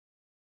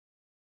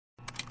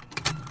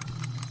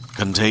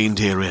Contained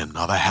herein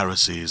are the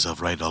heresies of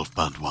Radolf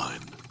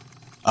Burntwine,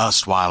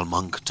 erstwhile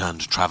monk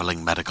turned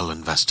traveling medical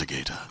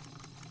investigator.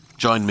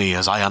 Join me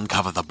as I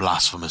uncover the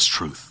blasphemous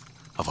truth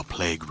of a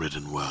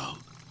plague-ridden world,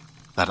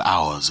 that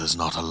ours is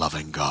not a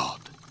loving God,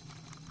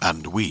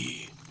 and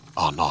we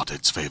are not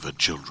its favored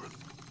children.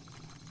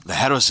 The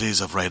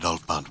heresies of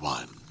Radolf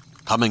Burntwine,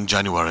 coming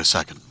January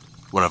 2nd,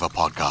 wherever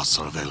podcasts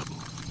are available.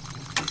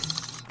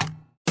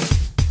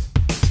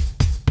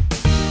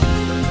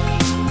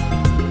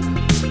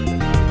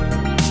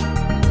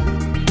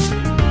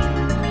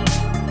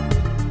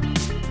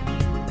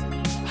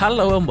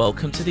 Hello and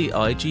welcome to the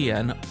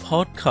IGN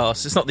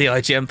podcast. It's not the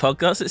IGN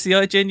podcast, it's the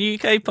IGN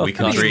UK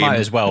podcast. We might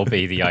as well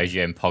be the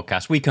IGN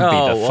podcast. We can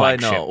be the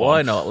flagship one.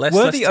 Why not? Let's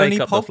We're take the only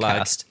up the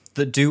flag. podcast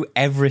that do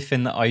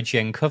everything that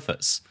IGN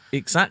covers.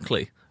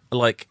 Exactly.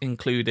 Like,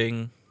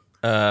 including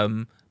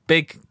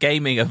big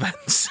gaming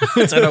events.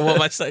 I don't know what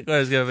my segue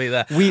is going to be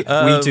there. We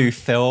do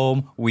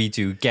film, we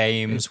do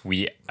games,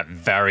 we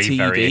very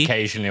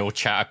occasionally will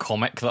chat a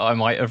comic that I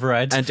might have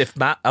read. And if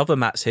other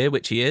Matt's here,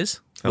 which he is,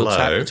 we'll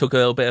talk a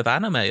little bit of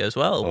anime as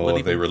well.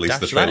 Oh, they released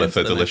the trailer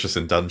for Delicious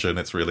in Dungeon.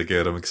 It's really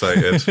good. I'm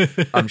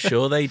excited. I'm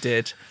sure they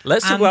did.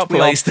 Let's talk about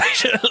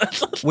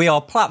PlayStation. We are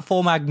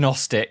platform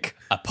agnostic,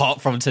 apart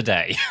from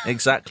today.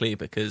 Exactly,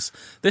 because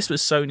this was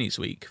Sony's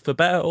week, for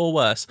better or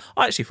worse.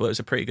 I actually thought it was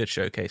a pretty good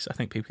showcase. I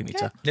think people need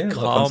to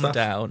calm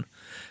down,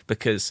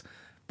 because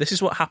this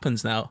is what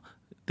happens now.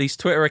 These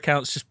Twitter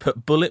accounts just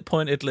put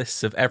bullet-pointed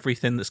lists of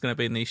everything that's going to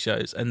be in these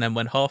shows, and then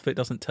when half of it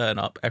doesn't turn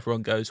up,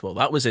 everyone goes, well,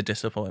 that was a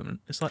disappointment.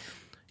 It's like,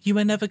 you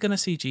were never going to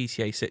see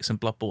GTA 6 and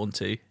Bloodborne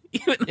 2.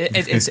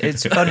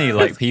 It's funny,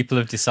 like, people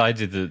have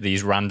decided that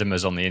these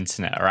randomers on the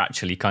internet are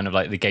actually kind of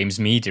like the game's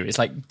media. It's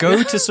like,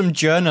 go to some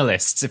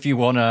journalists if you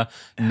want to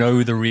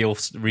know the real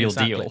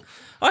deal.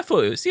 I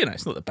thought it was,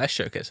 it's not the best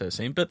showcase I've ever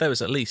seen, but there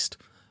was at least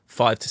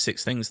 5 to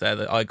 6 things there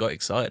that I got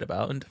excited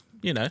about, and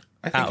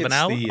out of an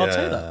hour, I'll take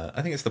that.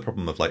 I think it's the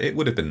problem of, like, it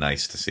would have been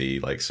nice to see,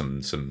 like,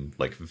 some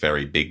like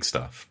very big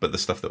stuff, but the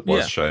stuff that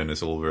was shown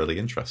is all really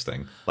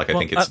interesting. Like, I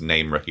think it's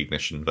name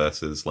recognition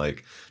versus,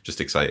 like,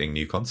 just exciting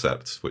new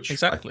concepts, which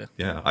exactly.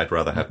 I'd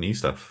rather have new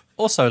stuff.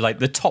 Also, like,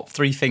 the top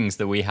 3 things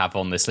that we have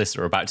on this list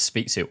that we're about to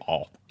speak to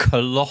are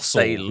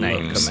colossal They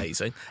names. look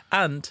amazing.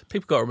 And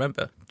people got to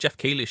remember, Jeff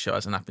Keighley's show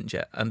hasn't happened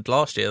yet. And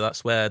last year,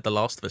 that's where the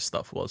Last of Us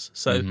stuff was.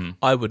 So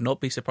I would not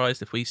be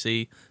surprised if we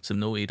see some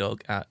Naughty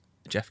Dog at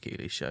Jeff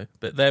Keighley's show.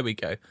 But there we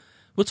go.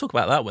 We'll talk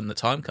about that when the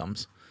time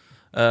comes.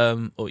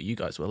 Or you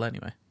guys will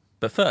anyway.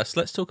 But first,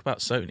 let's talk about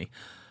Sony.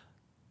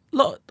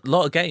 Lot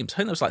of games. I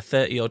think there was like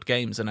 30-odd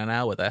games in an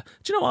hour there.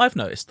 Do you know what I've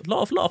noticed? A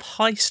lot of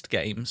heist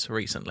games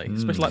recently,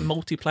 especially like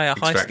multiplayer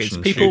heist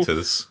games.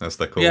 Shooters, as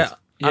they're called. Yeah.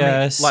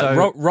 I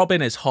mean,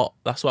 Robin is hot.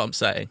 That's what I'm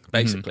saying,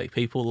 basically.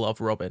 People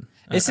love Robin.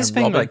 It's this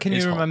thing, like, can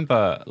you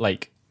remember,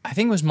 like, I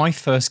think it was my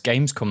first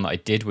Gamescom that I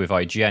did with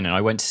IGN, and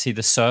I went to see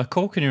The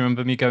Circle. Can you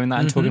remember me going there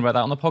and talking about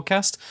that on the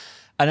podcast?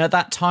 And at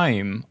that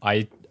time,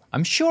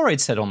 I'm sure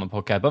I'd said on the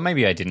podcast, but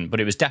maybe I didn't, but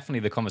it was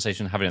definitely the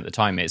conversation having at the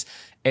time is,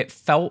 it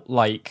felt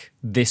like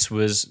this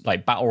was,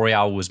 like, Battle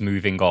Royale was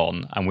moving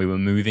on, and we were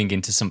moving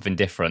into something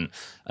different,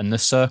 and The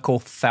Circle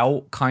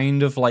felt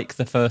kind of like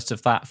the first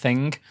of that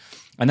thing.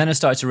 And then I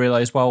started to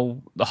realise,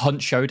 well, the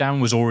Hunt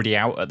Showdown was already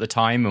out at the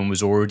time and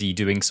was already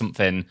doing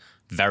something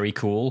very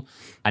cool.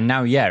 And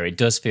now, it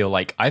does feel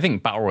like, I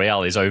think Battle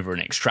Royale is over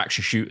and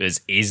extraction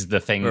shooters is the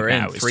thing We're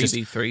now. In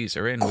 3v3s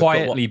are in.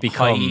 Quietly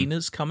become...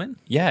 Hyenas coming.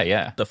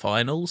 Yeah. The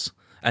finals.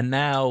 And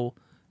now,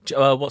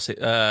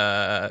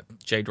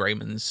 Jade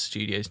Raymond's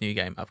studio's new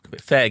game?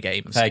 Fair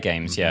Games. Fair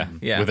Games, yeah.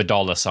 With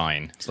a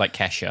 $sign. It's like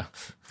Kesha.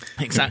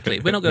 Exactly.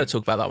 We're not going to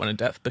talk about that one in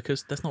depth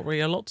because there's not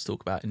really a lot to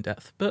talk about in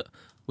depth. But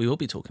we will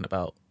be talking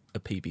about a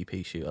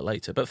PvP shooter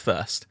later. But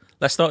first,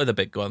 let's start with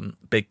the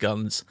big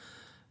guns.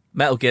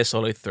 Metal Gear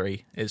Solid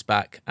 3 is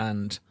back,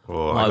 and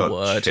I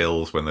got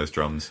chills when those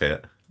drums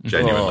hit.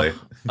 Genuinely.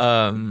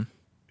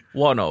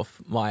 One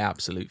of my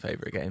absolute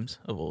favourite games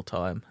of all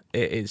time.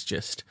 It is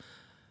just,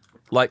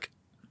 like,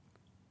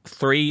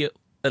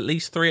 at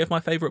least three of my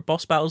favourite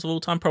boss battles of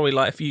all time. Probably,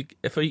 like,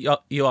 if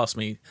you ask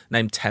me,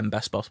 name 10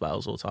 best boss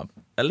battles of all time,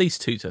 at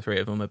least 2 to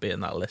 3 of them would be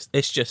in that list.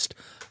 It's just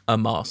a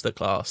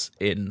masterclass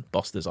in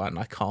boss design, and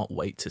I can't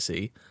wait to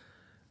see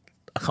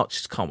how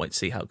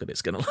good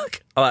it's going to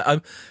look.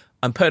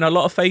 I'm putting a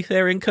lot of faith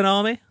here in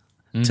Konami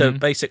to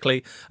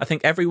basically, I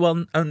think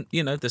everyone, and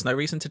there's no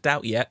reason to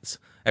doubt yet,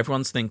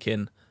 everyone's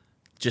thinking,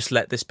 just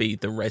let this be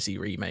the Resi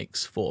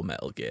remakes for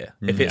Metal Gear.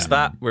 If it's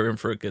that, we're in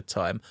for a good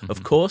time.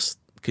 Of course,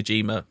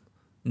 Kojima,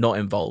 not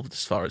involved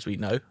as far as we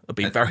know. I'd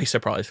be very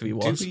surprised if he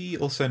was. Do we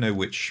also know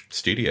which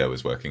studio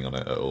is working on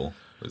it at all?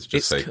 Let's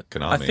just say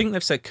Konami. I think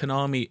they've said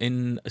Konami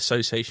in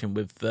association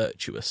with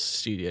Virtuous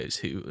Studios,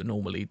 who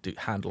normally do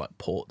handle like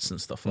ports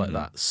and stuff like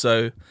that.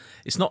 So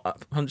it's not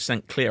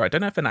 100% clear. I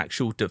don't know if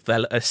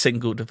a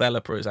single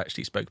developer has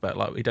actually spoke about it.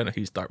 Like, we don't know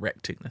who's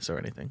directing this or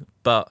anything.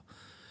 But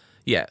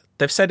yeah,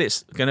 they've said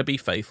it's going to be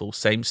faithful,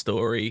 same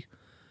story,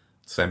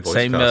 Same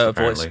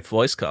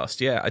voice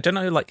cast. Yeah, I don't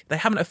know. Like they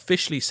haven't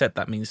officially said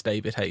that means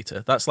David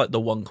Hayter. That's like the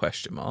one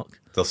question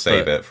mark. They'll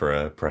save it for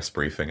a press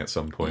briefing at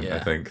some point. Yeah. I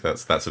think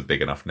that's a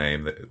big enough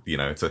name that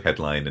it's a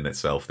headline in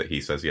itself that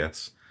he says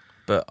yes.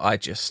 But I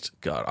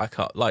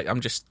can't. Like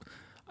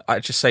I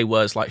just say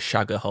words like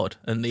Shagahod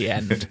and the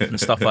end and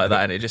stuff like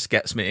that, and it just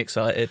gets me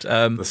excited.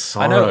 The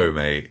sorrow,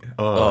 mate.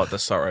 Oh, the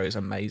sorrow is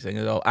amazing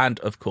as well, and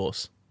of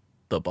course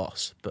the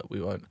boss. But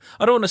we won't.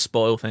 I don't want to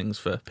spoil things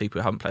for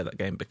people who haven't played that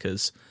game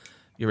because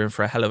you're in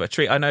for a hell of a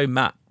treat. I know,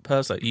 Matt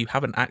Perslow, you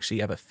haven't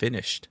actually ever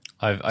finished.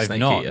 I've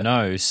not,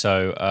 no.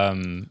 So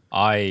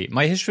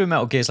my history of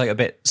Metal Gear is like a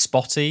bit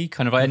spotty.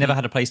 Kind of, I never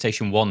had a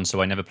PlayStation 1,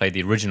 so I never played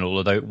the original,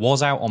 although it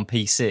was out on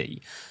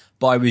PC.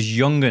 But I was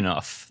young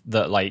enough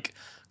that like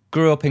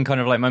grew up in kind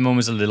of like my mum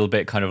was a little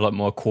bit kind of like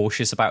more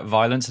cautious about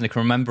violence, and I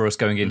can remember us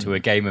going into a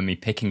game and me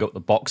picking up the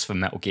box for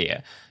Metal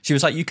Gear. She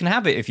was like, "You can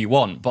have it if you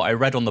want," but I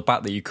read on the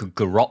back that you could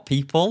garrote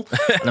people,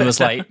 and I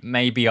was like,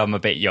 maybe I'm a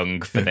bit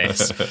young for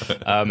this,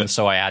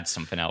 so I had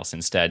something else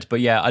instead.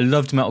 But yeah, I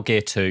loved Metal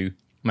Gear 2.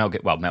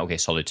 Metal Gear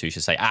Solid 2,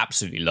 should say.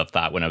 Absolutely loved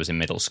that when I was in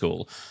middle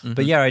school.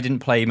 But yeah, I didn't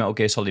play Metal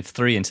Gear Solid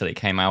 3 until it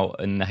came out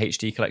in the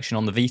HD collection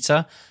on the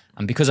Vita.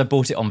 And because I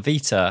bought it on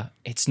Vita,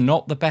 it's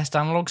not the best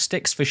analog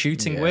sticks for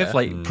shooting with,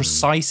 like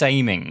precise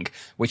aiming,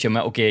 which a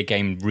Metal Gear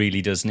game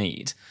really does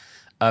need.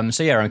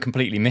 So yeah, I'm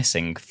completely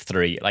missing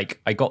 3. Like,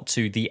 I got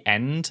to the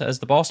end as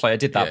the boss. Like, I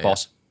did that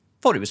boss,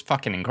 thought it was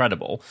fucking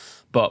incredible.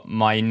 But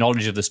my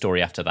knowledge of the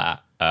story after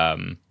that,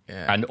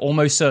 and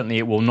almost certainly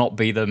it will not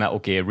be the Metal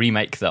Gear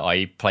remake that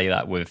I play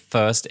that with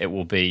first. It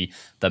will be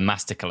the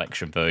Master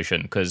Collection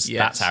version, because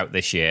that's out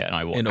this year, and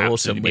I will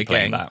absolutely be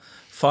playing that.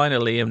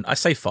 Finally, and I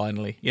say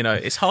finally,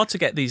 it's hard to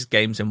get these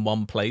games in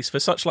one place for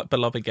such like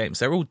beloved games.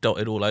 They're all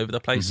dotted all over the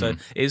place, so it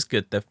is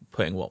good they're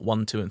putting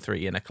 1, 2, and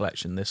 3 in a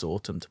collection this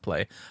autumn to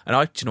play. And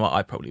do you know what?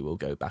 I probably will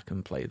go back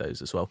and play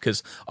those as well,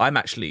 because I'm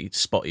actually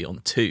spotty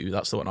on 2.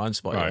 That's the one I'm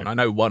spotty on. I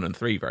know 1 and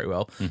 3 very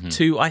well.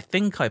 2, I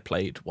think I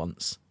played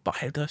once,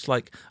 but I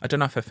don't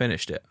know if I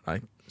finished it.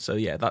 So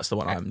yeah, that's the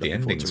one I'm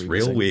looking forward to. The ending's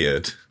real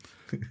weird.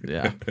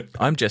 Yeah,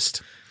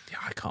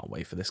 I can't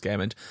wait for this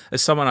game. And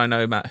as someone I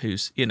know, Matt,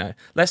 who's,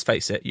 let's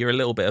face it, you're a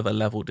little bit of a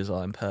level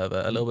design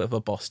pervert, a little bit of a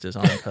boss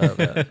design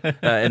pervert,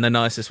 in the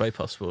nicest way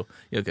possible.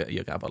 You'll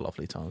have a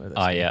lovely time with this.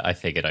 I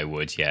figured I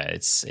would. Yeah,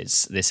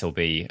 this will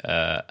be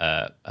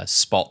a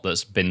spot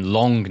that's been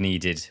long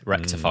needed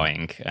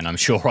rectifying, and I'm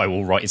sure I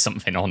will write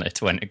something on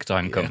it when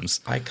time comes.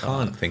 I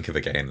can't think of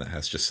a game that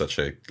has just such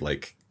a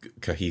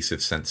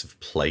cohesive sense of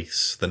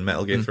place than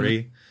Metal Gear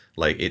 3.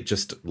 Like, it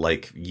just,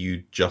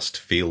 you just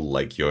feel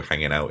like you're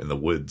hanging out in the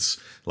woods.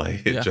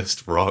 Like, it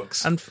just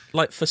rocks. And,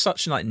 for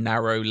such,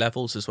 narrow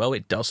levels as well,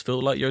 it does feel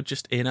like you're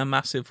just in a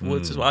massive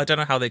woods as well. I don't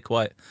know how they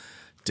quite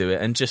do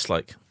it. And just,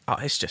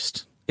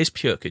 it's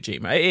pure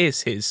Kojima. It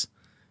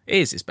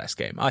is his best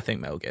game. I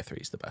think Metal Gear 3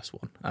 is the best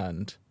one.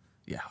 And,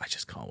 yeah, I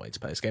just can't wait to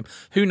play this game.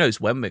 Who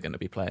knows when we're going to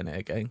be playing it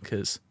again,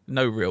 because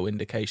no real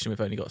indication. We've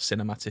only got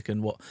cinematic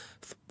and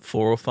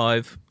 4 or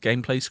 5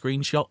 gameplay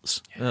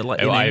screenshots,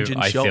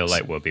 in-engine shots. I feel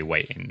like we'll be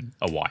waiting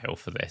a while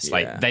for this. Yeah.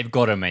 Like, they've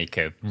got to make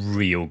a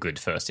real good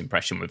first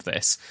impression with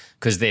this,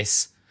 because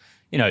this,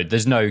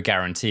 there's no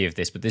guarantee of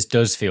this, but this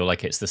does feel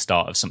like it's the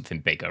start of something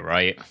bigger,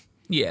 right?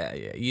 Yeah.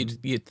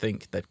 You'd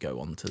think they'd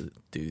go on to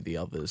do the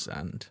others,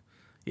 and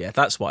yeah,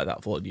 that's why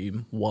that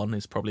Volume 1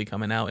 is probably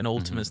coming out in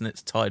autumn, isn't it?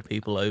 To tide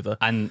people over.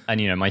 And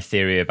my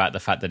theory about the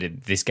fact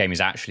that this game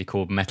is actually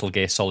called Metal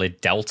Gear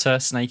Solid Delta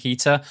Snake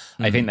Eater,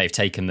 I think they've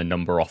taken the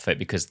number off it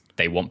because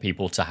they want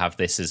people to have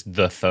this as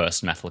the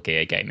first Metal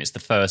Gear game. It's the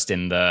first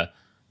in the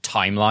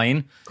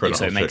timeline,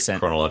 so it makes sense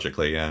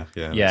chronologically.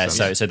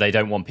 So they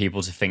don't want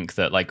people to think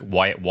that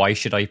why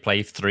should I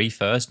play 3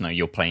 first? No,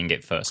 you're playing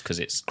it first because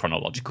it's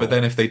chronological. But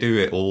then if they do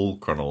it all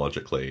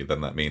chronologically,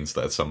 then that means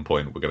that at some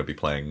point we're going to be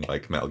playing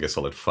Metal Gear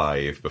Solid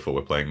 5 before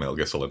we're playing Metal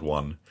Gear Solid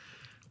 1.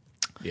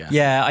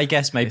 Yeah, I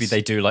guess maybe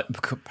they do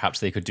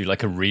perhaps they could do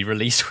a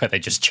re-release where they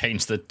just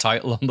change the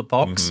title on the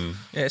box.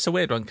 Yeah, it's a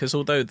weird one, because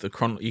although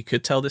you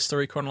could tell this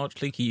story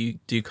chronologically, you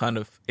do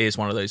is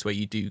one of those where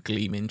you do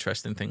glean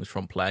interesting things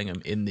from playing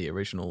them in the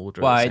original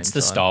order. Well, it's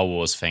the Star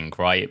Wars thing,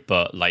 right?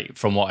 But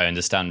from what I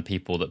understand,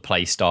 people that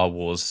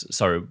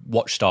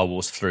watch Star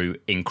Wars through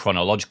in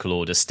chronological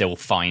order still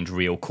find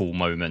real cool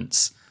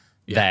moments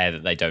there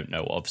that they don't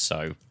know of.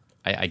 So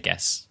I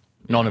guess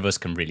none of us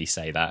can really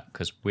say that,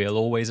 because we'll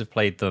always have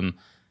played them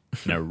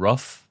in a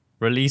rough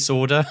release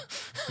order.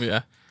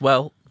 Yeah.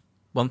 Well,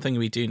 one thing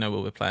we do know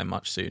we're playing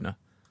much sooner,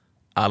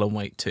 Alan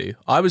Wake 2.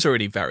 I was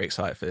already very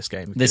excited for this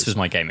game. This was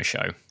my game of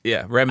show.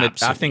 Yeah, Remedy.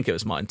 Absolutely. I think it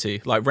was mine too.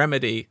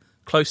 Remedy,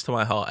 close to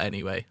my heart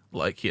anyway.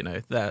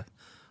 They're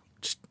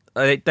just,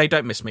 they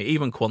don't miss me.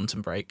 Even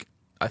Quantum Break,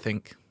 I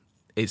think,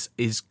 is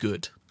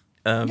good.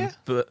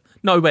 But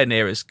nowhere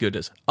near as good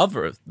as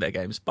other of their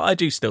games. But I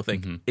do still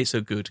think it's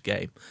a good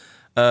game.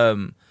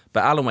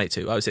 But Alan Wake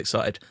 2, I was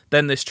excited.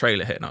 Then this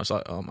trailer hit, and I was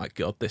like, "Oh my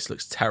god, this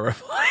looks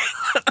terrifying!"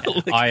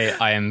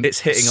 I am. It's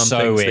hitting on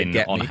so things in that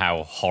get on me.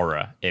 how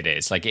horror it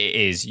is. Like it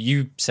is.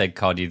 You said,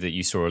 Cardi, that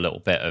you saw a little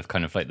bit of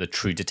kind of like the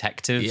True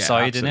Detective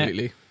side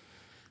absolutely. in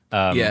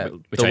it.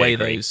 Which the way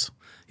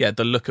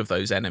the look of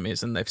those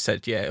enemies, and they've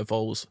said, it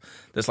evolves.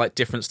 There's like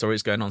different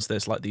stories going on. So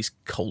there's like these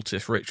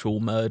cultist ritual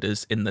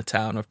murders in the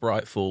town of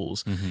Bright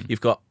Falls.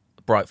 You've got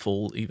Bright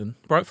Falls,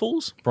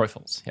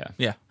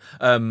 yeah.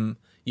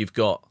 You've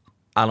got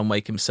Alan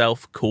Wake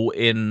himself caught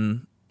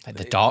in like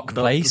the dark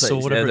place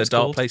or whatever it's the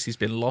dark called. place. He's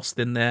been lost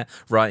in there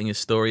writing his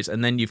stories,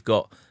 and then you've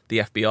got the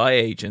FBI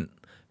agent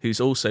who's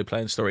also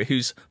playing a story,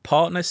 whose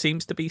partner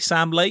seems to be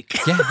Sam Lake.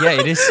 Yeah,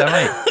 it is Sam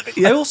Lake.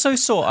 I also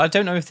saw, I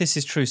don't know if this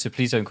is true, so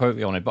please don't quote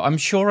me on it, but I'm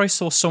sure I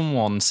saw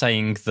someone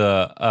saying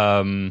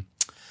that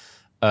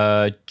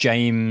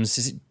James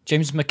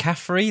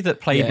McCaffrey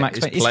that played Max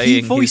Payne, is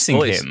he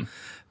voicing him?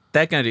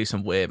 They're going to do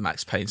some weird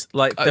Max Payne's,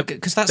 like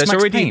because that's there's Max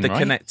already Payne, the right?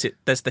 connected.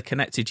 There's the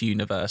connected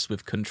universe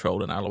with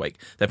Control and Alan Wake.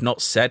 They've not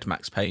said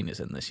Max Payne is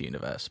in this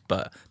universe,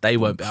 but they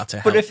won't be able to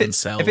help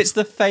themselves. If it's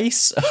the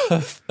face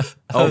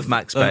of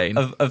Max Payne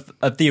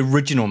of the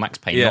original Max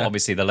Payne, not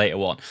obviously the later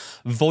one,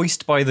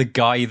 voiced by the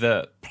guy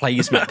that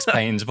plays Max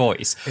Payne's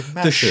voice,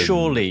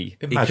 surely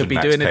he could be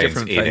doing a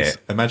different face.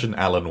 Imagine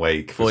Alan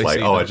Wake was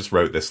like, I just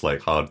wrote this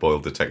like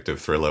hard-boiled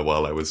detective thriller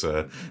while I was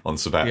on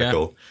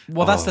sabbatical. Yeah.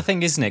 Well, that's the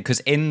thing, isn't it?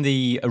 Because in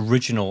the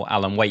original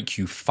Alan Wake,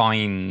 you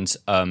find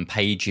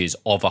pages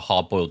of a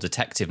hard-boiled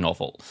detective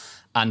novel,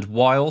 and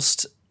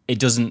whilst it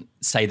doesn't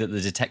say that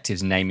the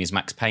detective's name is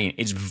Max Payne,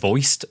 it's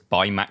voiced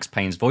by Max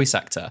Payne's voice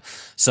actor.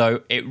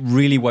 So it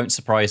really won't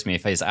surprise me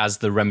if, as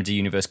the Remedy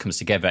universe comes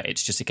together,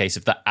 it's just a case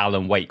of that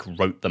Alan Wake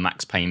wrote the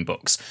Max Payne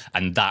books,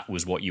 and that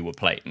was what you were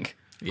playing.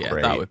 Yeah,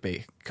 Great. that would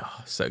be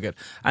so good.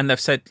 And they've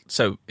said,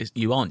 so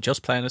you aren't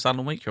just playing as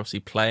Alan Wake, you're obviously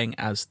playing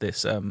as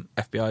this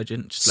FBI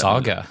agent.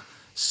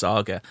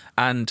 Saga.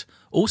 And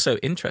also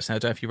interesting, I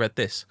don't know if you read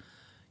this,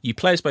 you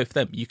play as both of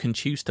them. You can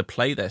choose to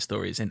play their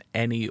stories in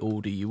any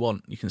order you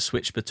want. You can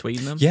switch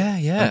between them. Yeah.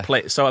 And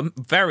play. So I'm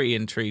very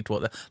intrigued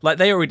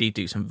they already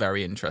do some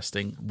very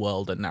interesting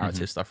world and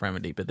narrative stuff,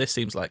 Remedy, but this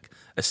seems like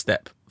a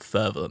step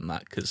further than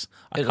that, because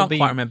I can't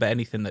quite remember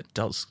anything that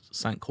does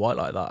sound quite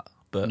like that.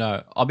 But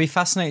no, I'll be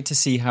fascinated to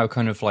see how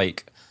kind of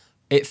like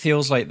it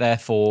feels like,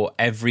 therefore,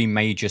 every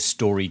major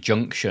story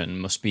junction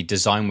must be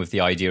designed with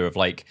the idea of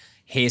like,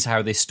 here's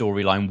how this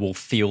storyline will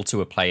feel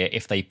to a player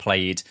if they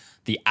played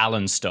the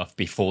Alan stuff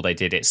before they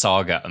did it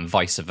Saga, and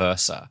vice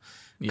versa.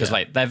 Because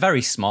like they're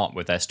very smart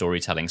with their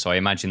storytelling, so I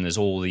imagine there's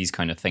all these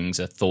kind of things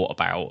are thought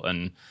about.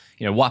 And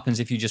what happens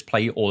if you just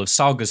play all of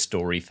Saga's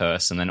story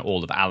first and then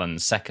all of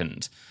Alan's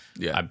second?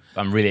 Yeah,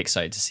 I'm really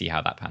excited to see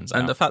how that pans out.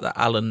 And the fact that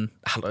Alan,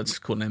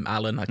 just calling him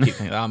Alan, I keep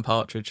thinking Alan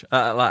Partridge,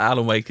 like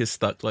Alan Wake is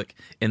stuck like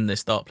in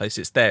this dark place.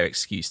 It's their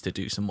excuse to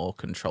do some more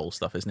Control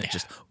stuff, isn't it? Yeah.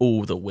 Just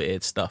all the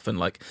weird stuff, and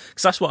like,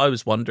 because that's what I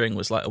was wondering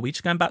was like, are we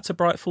just going back to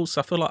Bright Falls?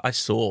 So I feel like I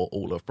saw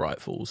all of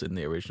Bright Falls in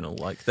the original.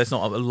 Like, there's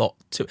not a lot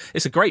to.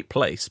 It's a great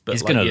place, but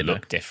it's going to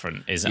look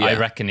different. I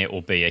reckon it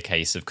will be a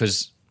case of,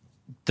 because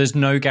there's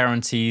no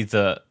guarantee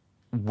that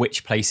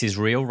which place is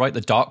real, right?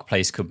 The dark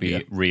place could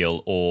be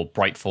real, or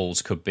Bright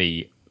Falls could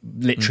be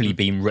literally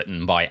being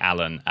written by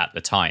Alan at the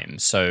time.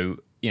 So,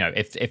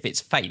 if it's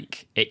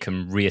fake, it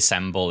can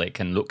reassemble, it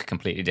can look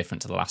completely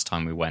different to the last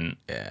time we went.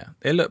 Yeah,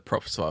 it looked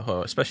proper to our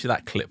horror, especially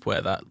that clip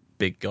where that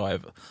big guy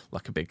with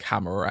like a big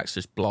hammer or axe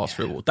just blasts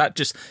through a wall. That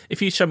just, if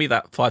you show me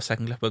that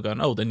 5-second clip, we're going,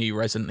 oh, the new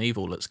Resident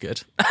Evil looks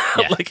good.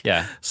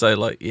 So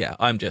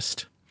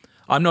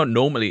I'm not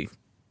normally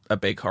a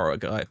big horror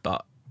guy,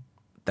 but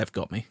they've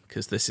got me,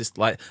 because this is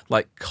like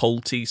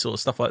culty sort of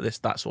stuff like this.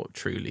 That's what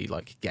truly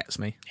like gets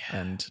me.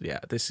 And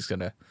this is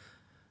gonna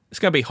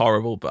be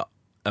horrible but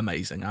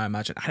amazing, I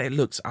imagine. And it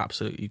looks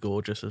absolutely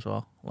gorgeous as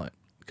well. Like,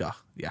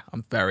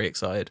 I'm very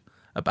excited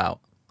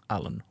about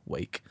Alan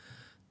Wake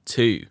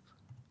 2.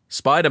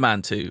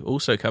 Spider-Man 2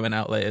 also coming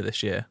out later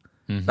this year.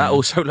 That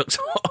also looks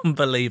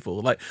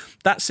unbelievable. Like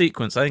that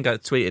sequence, I think I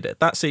tweeted it.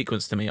 That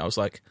sequence, to me, I was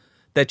like,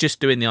 they're just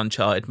doing the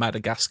Uncharted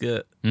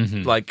Madagascar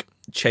like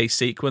chase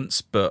sequence,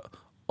 but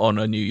on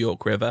a New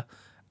York river.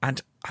 And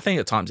I think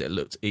at times it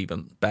looked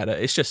even better.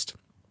 It's just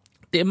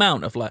the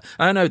amount of like,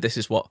 I know this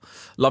is what,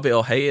 love it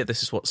or hate it,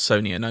 this is what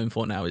Sony are known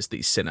for now, is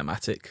these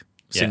cinematic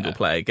single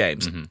player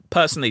games.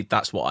 Personally,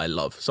 that's what I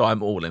love, so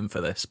I'm all in for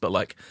this. But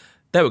like,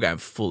 they were going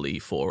fully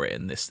for it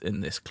in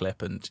this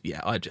clip, and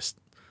I'm just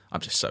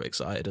so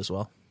excited as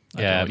well.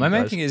 Yeah, my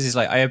main thing is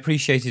like, I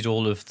appreciated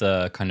all of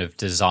the kind of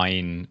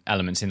design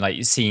elements in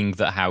like seeing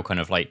that how kind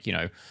of like,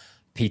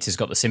 Peter's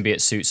got the symbiote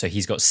suit, so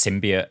he's got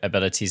symbiote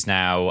abilities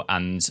now,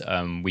 and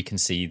we can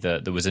see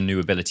that there was a new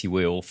ability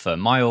wheel for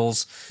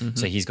Miles,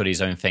 so he's got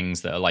his own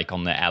things that are like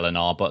on the L and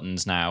R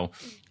buttons now.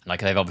 Like,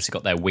 they've obviously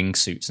got their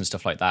wingsuits and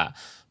stuff like that.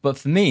 But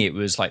for me, it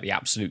was like the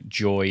absolute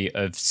joy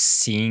of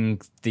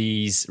seeing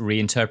these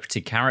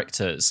reinterpreted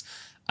characters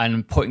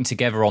and putting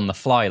together on the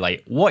fly,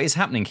 like, what is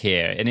happening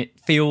here? And it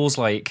feels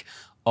like,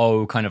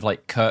 kind of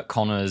like Kurt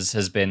Connors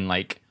has been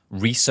like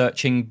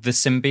researching the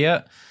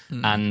symbiote?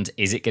 And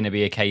is it going to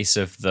be a case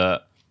of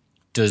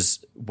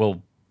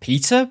will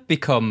Peter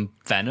become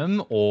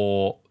Venom,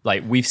 or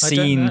like we've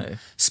seen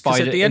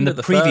Spider in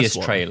the previous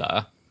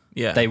trailer?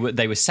 Yeah, they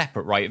were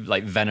separate, right?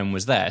 Like Venom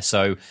was there,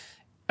 so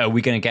are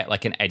we going to get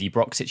like an Eddie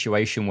Brock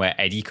situation where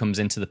Eddie comes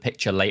into the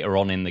picture later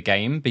on in the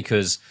game?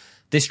 Because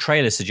this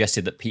trailer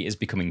suggested that Peter's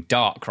becoming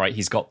dark, right?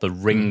 He's got the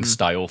ring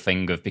style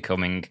thing of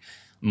becoming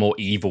more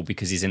evil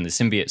because he's in the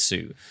symbiote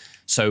suit.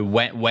 So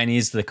when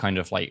is the kind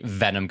of like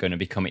Venom going to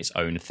become its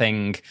own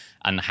thing?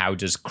 And how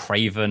does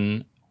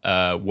Kraven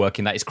work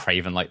in that? Is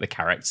Kraven like the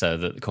character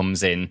that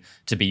comes in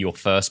to be your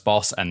first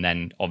boss, and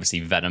then obviously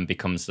Venom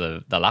becomes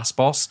the last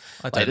boss?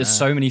 There's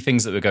so many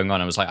things that were going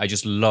on. I was like,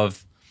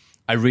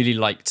 I really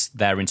liked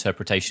their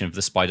interpretation of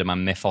the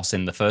Spider-Man mythos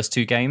in the first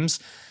two games.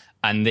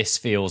 And this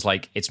feels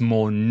like it's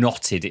more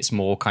knotted. It's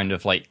more kind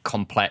of like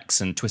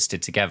complex and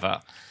twisted together.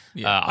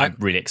 Yeah, I'm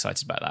really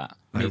excited about that.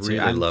 I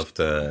really loved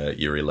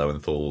Yuri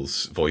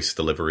Lowenthal's voice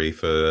delivery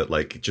for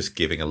like just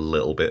giving a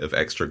little bit of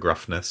extra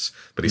gruffness,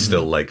 but he's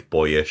still like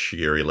boyish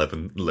Yuri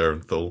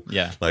Lowenthal.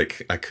 Yeah,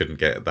 like I couldn't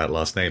get that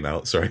last name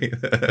out. Sorry,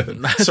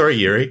 sorry,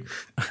 Yuri.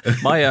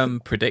 My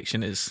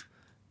prediction is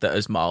that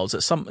as Miles,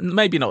 at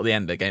maybe not the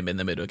end of the game, in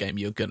the middle of the game,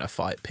 you're gonna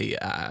fight Peter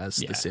as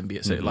the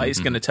symbiote. So like it's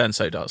gonna turn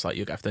so dark, it's like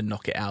you're gonna have to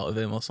knock it out of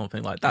him or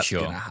something like that's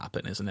gonna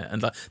happen, isn't it?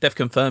 And like they've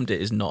confirmed it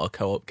is not a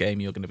co-op game.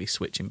 You're gonna be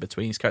switching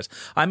between these characters.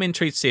 I'm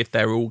intrigued to see if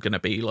they're all gonna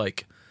be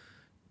like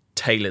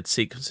tailored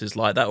sequences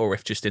like that, or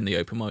if just in the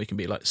open world you can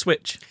be like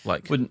switch.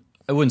 Like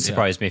it wouldn't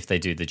surprise me if they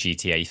do the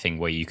GTA thing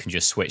where you can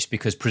just switch,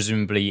 because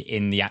presumably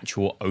in the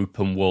actual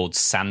open world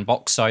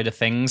sandbox side of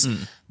things,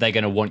 they're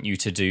gonna want you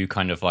to do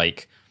kind of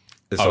like.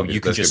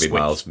 You can just be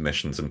Miles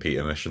missions and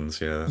Peter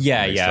missions, yeah,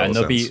 and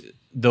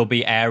there'll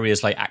be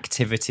areas like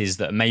activities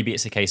that maybe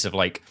it's a case of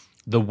like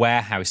the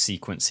warehouse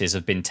sequences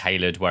have been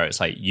tailored where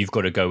it's like you've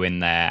got to go in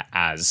there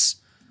as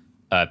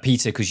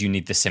Peter because you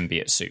need the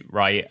symbiote suit,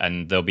 right?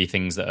 And there'll be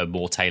things that are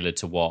more tailored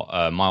to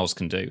what Miles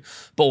can do,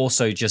 but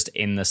also just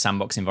in the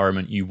sandbox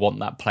environment, you want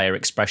that player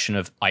expression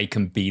of I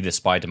can be the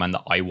Spider-Man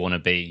that I want to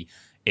be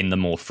in the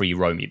more free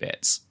roamy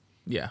bits.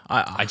 Yeah,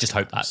 I just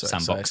hope that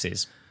sandbox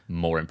is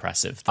more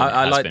impressive than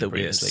I like that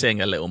previously. We're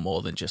seeing a little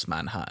more than just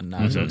Manhattan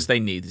now, because they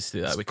needed to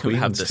do that. We couldn't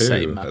have the too,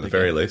 same map at the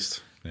very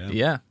least.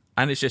 Yeah.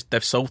 And it's just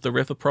they've solved the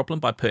river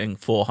problem by putting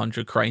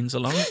 400 cranes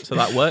along it, so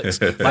that works.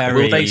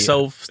 Will they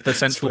solve the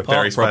Central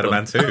Park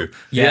problem? Spider-Man 2.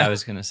 Yeah, I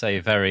was going to say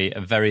very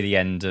the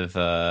end of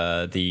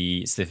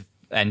it's the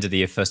end of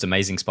the first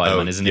Amazing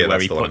Spider-Man, isn't it? Where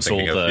he puts all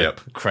the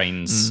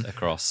cranes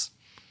across.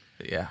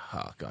 Yeah,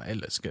 oh god, it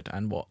looks good.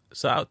 And what?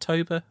 So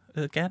October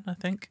again, I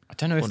think. I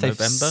don't know if they've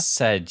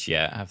said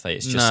yet, have they?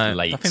 It's just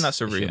late. I think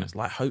that's a rumor.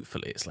 Like,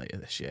 hopefully it's later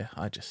this year.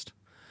 I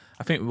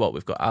think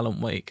we've got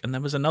Alan Wake, and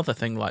there was another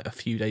thing like a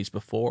few days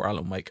before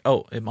Alan Wake.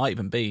 Oh, it might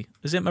even be.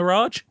 Is it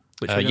Mirage?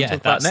 Which we're talk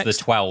about next?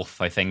 The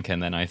 12th, I think,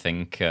 and then I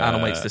think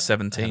Alan Wake's the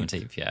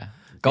 17th. Yeah.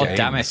 God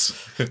damn it.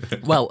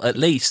 Well, at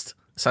least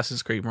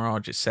Assassin's Creed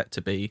Mirage is set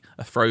to be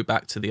a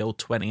throwback to the old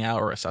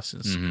 20-hour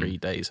Assassin's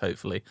Creed days.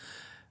 Hopefully,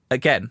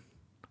 again.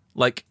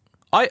 Like,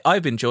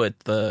 I've enjoyed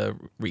the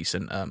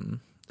recent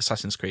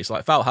Assassin's Creed.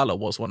 Like, Valhalla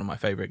was one of my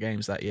favourite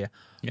games that year.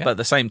 Yeah. But at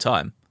the same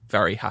time,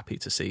 very happy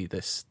to see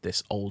this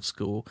old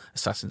school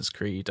Assassin's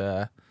Creed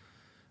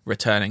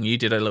returning. You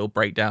did a little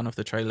breakdown of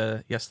the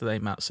trailer yesterday,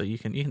 Matt, so you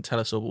can tell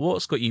us all.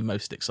 What's got you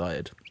most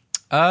excited?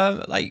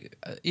 Kind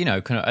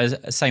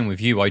of same with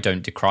you. I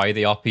don't decry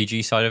the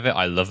RPG side of it.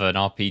 I love an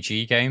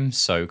RPG game,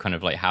 so kind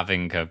of like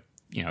having a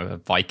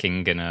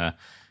Viking and a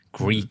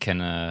Greek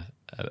and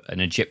an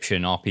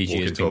Egyptian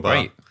RPG has been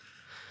great.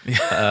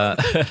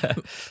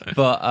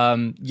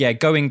 But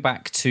going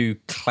back to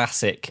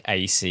classic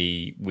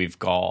AC, we've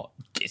got,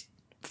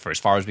 for as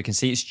far as we can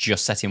see, it's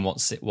just set in one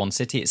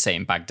city. It's set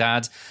in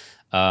Baghdad.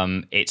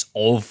 It's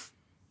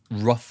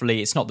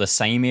not the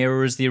same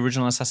era as the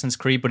original Assassin's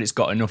Creed, but it's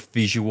got enough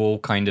visual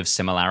kind of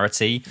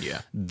similarity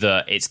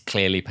that it's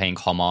clearly paying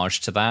homage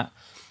to that.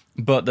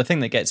 But the thing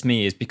that gets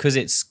me is because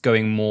it's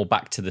going more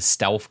back to the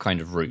stealth kind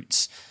of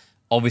roots.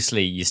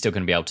 Obviously, you're still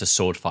going to be able to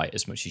sword fight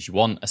as much as you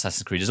want.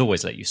 Assassin's Creed has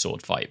always let you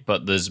sword fight,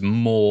 but there's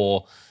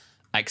more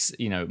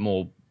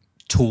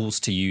tools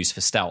to use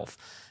for stealth.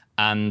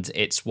 And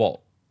it's what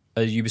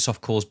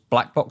Ubisoft calls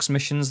black box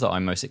missions that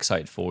I'm most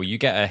excited for. You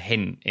get a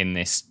hint in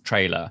this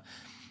trailer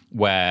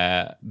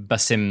where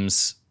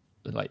Basim's,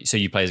 so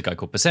you play as a guy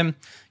called Basim,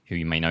 who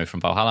you may know from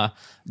Valhalla,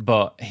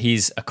 but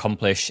his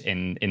accomplish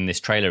in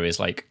this trailer is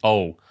like,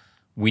 oh,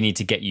 we need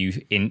to get you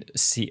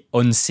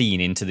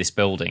unseen into this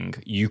building.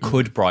 You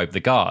could bribe the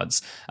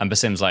guards. And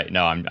Basim's like,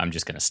 no, I'm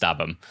just going to stab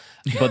them.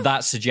 But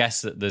that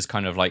suggests that there's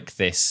kind of like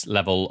this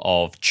level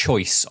of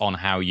choice on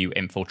how you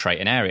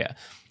infiltrate an area,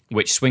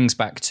 which swings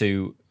back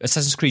to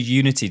Assassin's Creed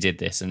Unity did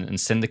this, and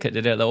Syndicate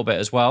did it a little bit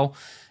as well,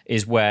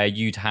 is where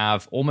you'd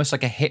have almost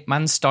like a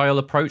Hitman style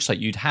approach. Like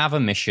you'd have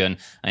a mission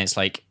and it's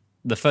like,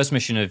 the first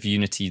mission of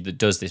Unity that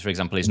does this, for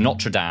example, is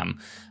Notre Dame.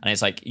 And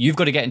it's like, you've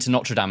got to get into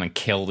Notre Dame and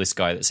kill this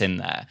guy that's in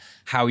there.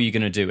 How are you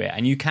going to do it?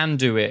 And you can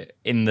do it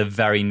in the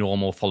very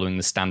normal, following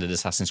the standard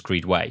Assassin's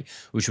Creed way,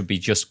 which would be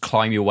just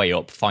climb your way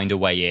up, find a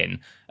way in,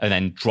 and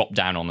then drop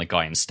down on the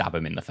guy and stab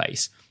him in the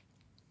face.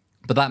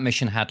 But that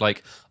mission had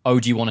like, oh,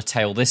 do you want to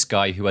tail this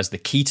guy who has the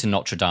key to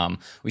Notre Dame,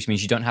 which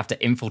means you don't have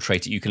to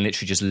infiltrate it. You can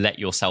literally just let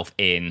yourself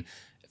in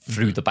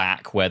through the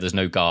back where there's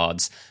no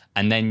guards.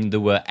 And then there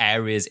were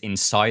areas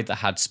inside that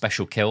had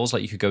special kills,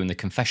 like you could go in the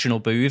confessional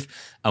booth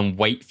and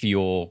wait for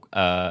your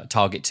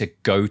target to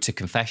go to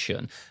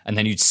confession, and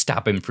then you'd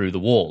stab him through the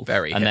wall.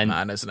 Very and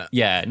Hitman, isn't it?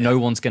 Yeah, no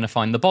one's going to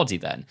find the body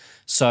then.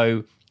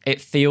 So it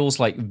feels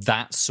like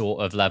that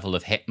sort of level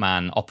of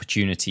Hitman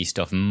opportunity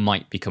stuff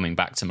might be coming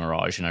back to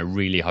Mirage, and I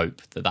really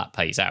hope that that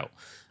pays out.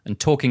 And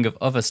talking of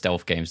other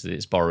stealth games that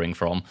it's borrowing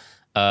from,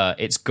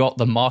 it's got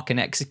the mark and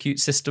execute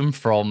system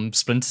from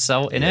Splinter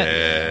Cell in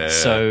it.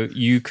 So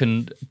you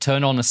can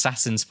turn on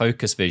Assassin's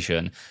focus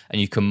vision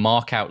and you can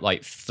mark out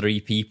like 3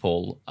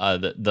 people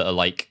that are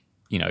like,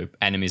 you know,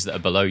 enemies that are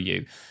below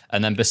you.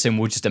 And then Basim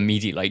will just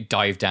immediately like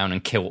dive down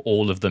and kill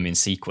all of them in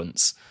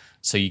sequence.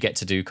 So you get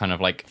to do kind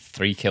of like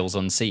 3 kills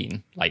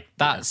unseen. Like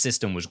that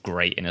system was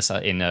great in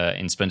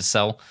Splinter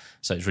Cell.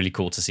 So it's really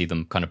cool to see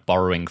them kind of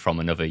borrowing from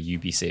another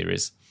UB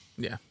series.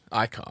 Yeah,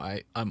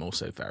 I'm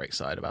also very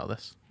excited about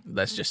this.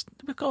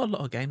 We've got a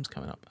lot of games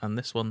coming up, and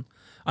this one,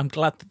 I'm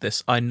glad that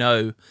this, I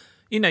know,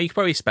 you could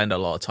probably spend a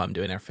lot of time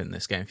doing everything in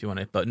this game if you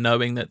wanted, but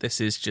knowing that this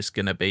is just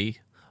going to be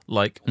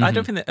like, I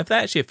don't think that, have they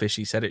actually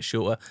officially said it's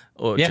shorter,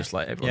 or just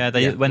like everyone?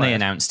 Yeah, when they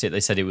announced it,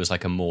 they said it was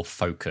like a more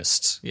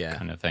focused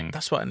kind of thing.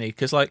 That's what I need,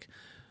 because like,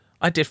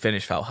 I did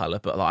finish Valhalla,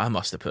 but like, I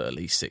must have put at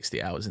least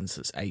 60 hours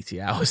into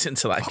 80 hours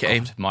into that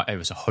game. God, it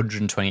was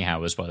 120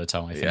 hours by the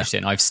time I finished it,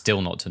 and I've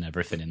still not done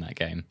everything in that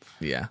game.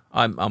 Yeah,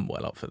 I'm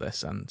well up for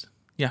this, and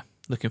yeah,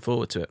 looking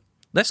forward to it.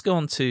 Let's go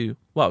on to,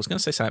 well, I was going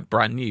to say something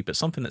brand new, but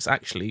something that's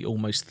actually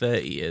almost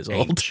 30 years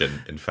old.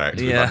 Ancient, in fact.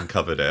 We've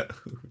uncovered it,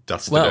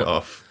 dusted it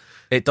off.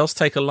 It does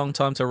take a long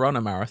time to run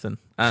a marathon,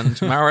 and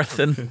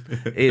marathon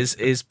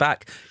is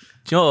back.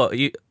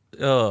 I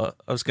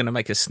was going to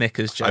make a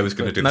Snickers joke. I was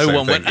going to do the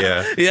same thing,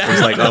 yeah. It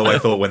was like, I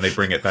thought when they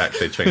bring it back,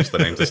 they change the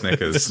name to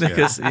Snickers. The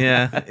Snickers,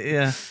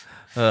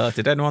 yeah.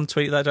 Did anyone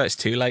tweet that? It's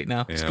too late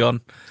now. It's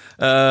gone.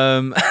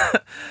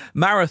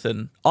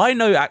 Marathon. I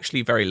know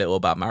actually very little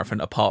about Marathon,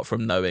 apart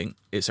from knowing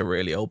it's a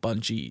really old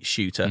Bungie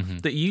shooter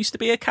that used to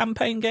be a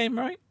campaign game,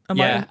 right?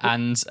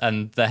 And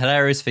the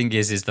hilarious thing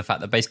is the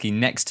fact that basically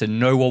next to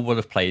no one would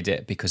have played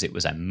it because it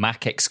was a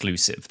Mac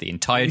exclusive. The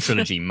entire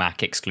trilogy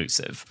Mac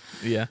exclusive.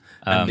 Yeah.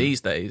 And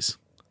these days,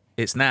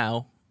 it's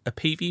now a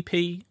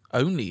PvP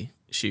only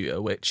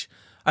shooter, which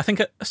I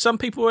think some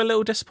people were a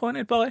little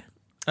disappointed by.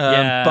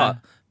 But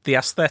the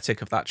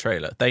aesthetic of that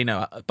trailer,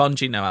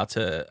 Bungie know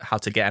how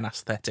to get an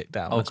aesthetic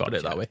down. Let's put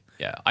it that way.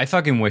 Yeah, I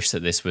fucking wish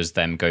that this was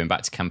them going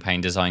back to campaign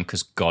design,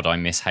 because God, I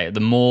miss Halo. The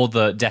more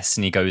that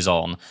Destiny goes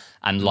on,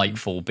 and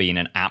Lightfall being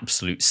an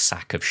absolute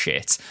sack of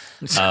shit,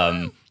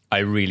 I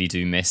really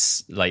do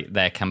miss like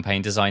their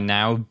campaign design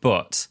now.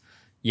 But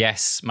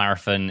yes,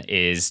 Marathon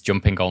is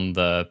jumping on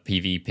the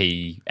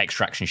PvP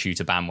extraction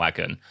shooter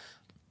bandwagon.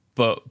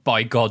 But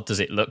by God, does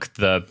it look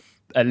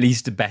at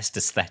least the best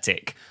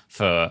aesthetic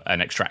for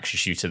an extraction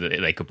shooter that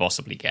they could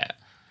possibly get.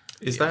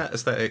 Is that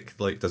aesthetic,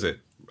 like, does it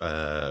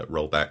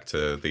roll back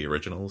to the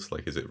originals?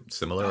 Like, is it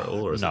similar at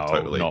all, or is it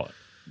totally...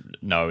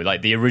 No,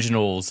 like, the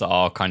originals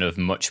are kind of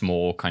much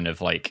more kind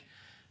of like...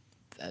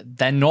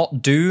 They're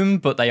not Doom,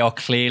 but they are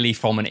clearly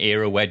from an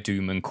era where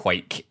Doom and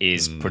Quake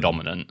is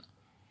predominant.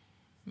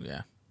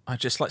 Yeah. I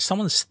just, like,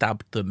 someone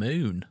stabbed the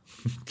moon.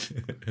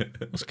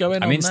 What's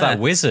going on there? It's that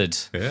wizard.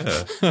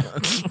 Yeah.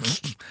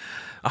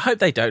 I hope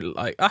they don't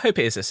I hope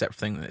it is a separate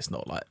thing, and it's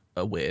not like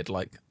a weird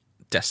like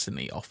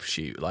Destiny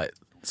offshoot. Like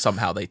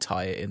somehow they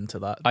tie it into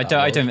that. I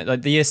don't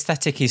like the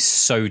aesthetic is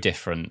so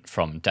different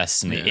from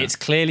Destiny. Yeah. It's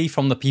clearly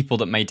from the people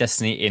that made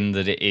Destiny, in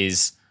that it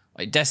is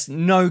like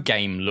no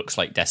game looks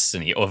like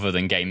Destiny other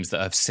than games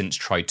that have since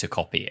tried to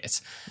copy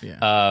it. Yeah.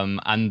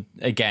 And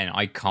again,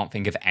 I can't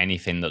think of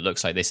anything that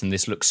looks like this, and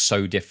this looks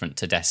so different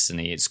to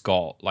Destiny. It's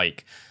got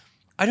like,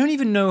 I don't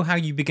even know how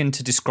you begin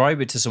to describe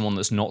it to someone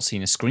that's not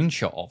seen a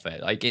screenshot of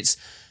it. Like, it's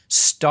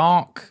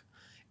stark.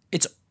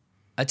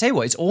 I tell you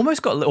what, it's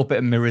almost got a little bit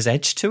of Mirror's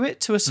Edge to it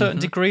to a certain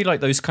degree, like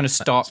those kind of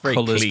stark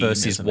colours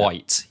versus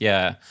white.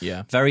 Yeah.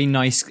 Very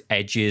nice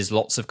edges,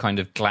 lots of kind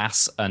of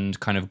glass and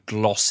kind of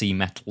glossy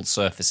metal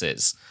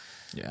surfaces.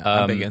 Yeah,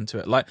 I'm big into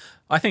it. Like,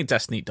 I think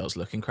Destiny does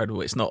look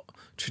incredible. It's not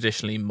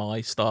traditionally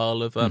my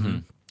style of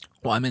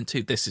what I'm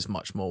into. This is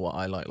much more what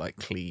I like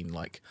clean,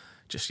 like,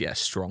 just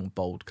strong,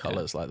 bold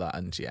colours like that.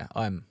 And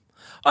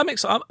I'm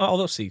excited.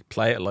 I'll obviously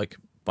play it like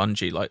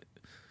Bungie, like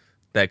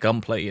their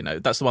gunplay.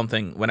 That's the one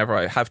thing. Whenever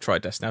I have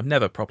tried Destiny, I've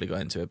never probably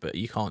got into it, but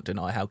you can't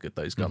deny how good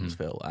those guns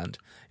feel. And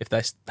if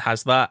this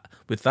has that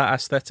with that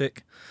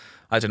aesthetic,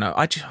 I don't know.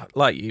 I just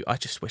like you. I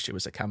just wish it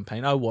was a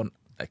campaign. I want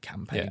a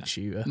campaign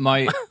shooter.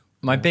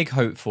 My big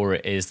hope for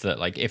it is that,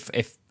 like,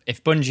 if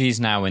if Bungie's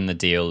now in the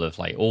deal of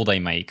like all they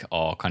make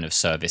are kind of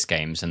service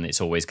games and it's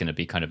always going to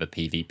be kind of a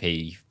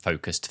PvP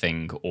focused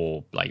thing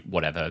or like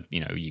whatever,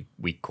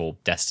 we call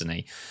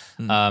Destiny.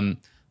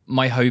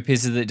 My hope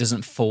is that it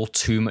doesn't fall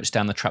too much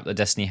down the trap that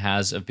Destiny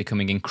has of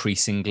becoming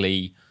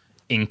increasingly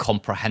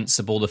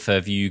incomprehensible the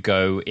further you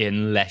go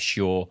unless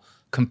you're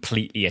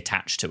completely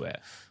attached to it.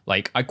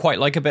 Like, I quite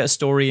like a bit of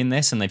story in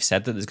this, and they've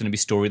said that there's going to be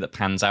story that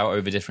pans out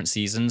over different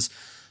seasons.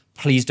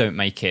 Please don't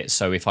make it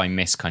so if I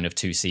miss kind of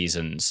 2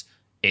 seasons,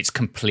 it's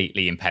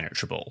completely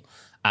impenetrable.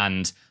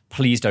 And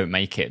please don't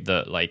make it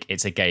that like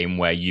it's a game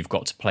where you've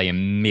got to play a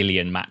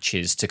million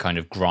matches to kind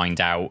of grind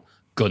out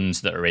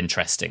guns that are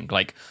interesting.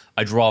 Like,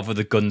 I'd rather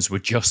the guns were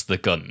just the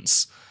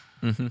guns.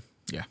 Mm-hmm.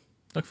 Yeah,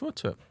 look forward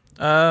to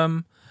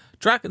it.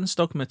 Dragon's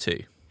Dogma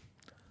 2.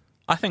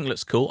 I think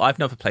looks cool. I've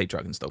never played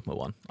Dragon's Dogma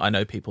 1. I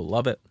know people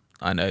love it.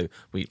 I know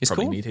it's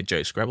probably cool. Needed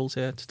Joe Screbbles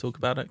here to talk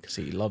about it because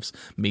he loves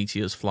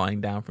meteors flying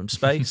down from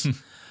space.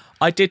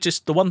 I did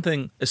just, the one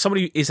thing, as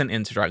somebody who isn't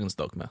into Dragon's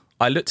Dogma,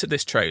 I looked at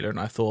this trailer and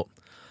I thought,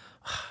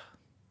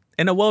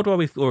 in a world where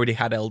we've already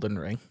had Elden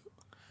Ring,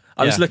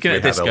 I was looking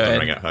at this Elden going,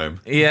 Ring at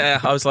home. Yeah,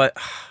 I was like,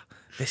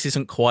 this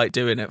isn't quite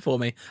doing it for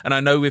me. And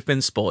I know we've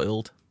been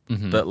spoiled,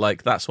 but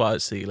like that's why I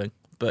was sealing.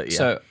 But yeah.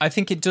 So I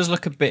think it does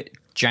look a bit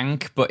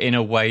jank, but in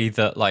a way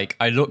that like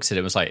I looked at it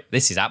and was like,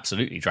 this is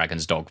absolutely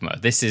Dragon's Dogma.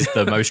 This is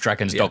the most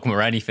Dragon's Dogma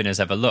anything has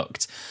ever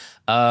looked.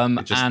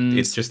 It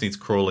just needs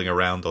crawling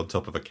around on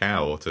top of a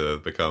cow to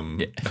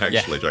become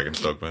actually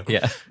Dragon's Dogma.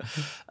 Yeah.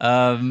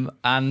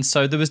 And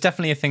so there was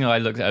definitely a thing I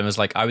looked at and was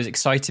like, I was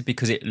excited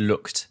because it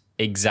looked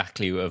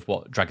exactly of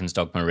what Dragon's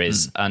Dogma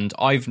is. And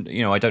I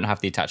don't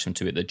have the attachment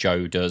to it that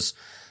Joe does.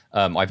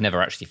 I've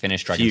never actually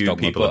finished Dragon's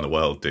Dogma. Few people in the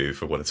world do,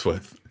 for what it's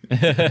worth.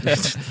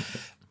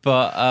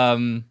 But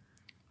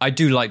I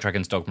do like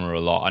Dragon's Dogma a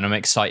lot, and I'm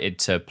excited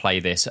to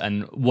play this.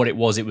 And what it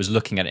was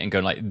looking at it and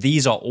going like,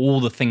 these are all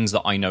the things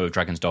that I know of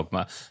Dragon's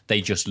Dogma. They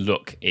just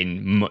look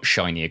in much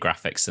shinier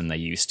graphics than they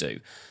used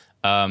to.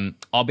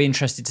 I'll be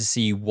interested to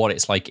see what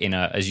it's like in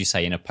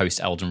a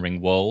post Elden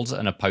Ring world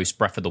and a post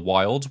Breath of the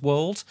Wild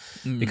world,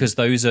 because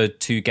those are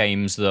 2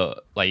 games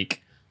that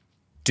like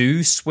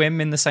do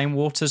swim in the same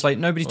waters. Like,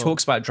 nobody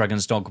talks about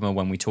Dragon's Dogma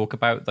when we talk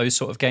about those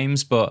sort of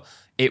games, but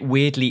it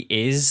weirdly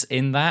is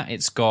in that.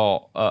 It's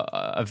got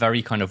a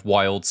very kind of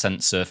wild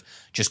sense of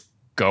just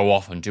go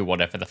off and do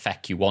whatever the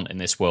feck you want in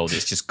this world.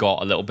 It's just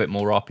got a little bit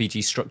more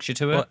RPG structure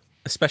to it. Well,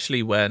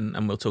 especially when,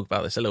 and we'll talk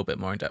about this a little bit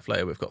more in depth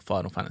later, we've got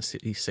Final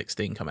Fantasy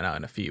 16 coming out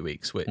in a few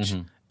weeks, which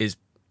is,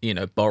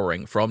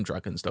 borrowing from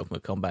Dragon's Dogma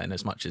combat in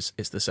as much as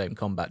it's the same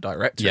combat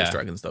director as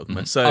Dragon's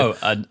Dogma. So,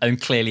 and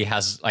clearly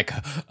has like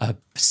a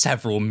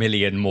several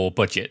million more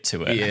budget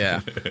to it. Yeah,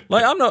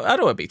 like I don't want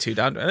to be too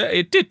down.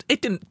 It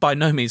didn't by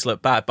no means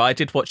look bad, but I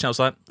did watch and I was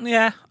like,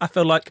 yeah, I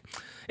feel like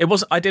it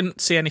was. I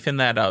didn't see anything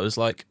there that I was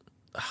like,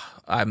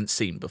 I haven't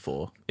seen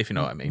before, if you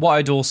know what I mean. What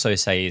I'd also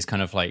say is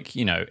kind of like,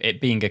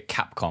 it being a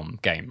Capcom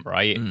game,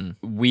 right?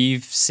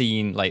 We've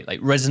seen like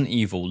Resident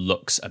Evil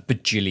looks a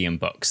bajillion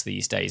bucks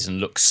these days and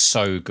looks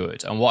so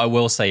good. And what I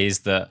will say is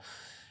that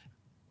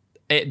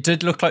it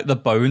did look like the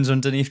bones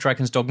underneath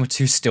Dragon's Dogma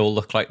 2 still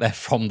look like they're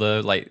from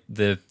the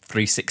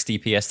 360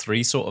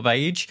 PS3 sort of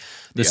age.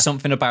 There's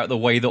something about the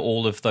way that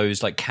all of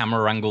those like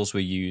camera angles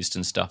were used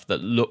and stuff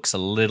that looks a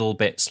little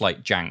bit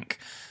like jank.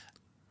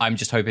 I'm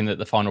just hoping that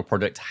the final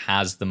product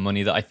has the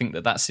money that I think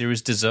that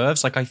series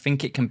deserves. Like, I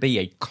think it can be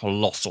a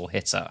colossal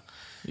hitter.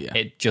 Yeah.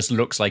 It just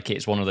looks like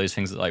it's one of those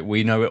things that, like,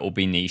 we know it will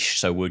be niche,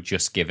 so we'll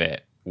just give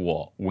it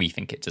what we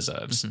think it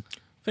deserves.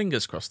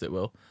 Fingers crossed it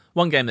will.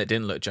 One game that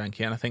didn't look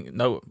janky, and I think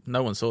no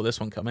one saw this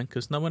one coming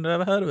because no one had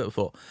ever heard of it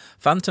before.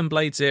 Phantom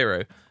Blade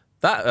Zero.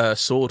 That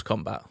sword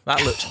combat,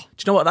 that looked... do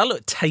you know what? That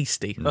looked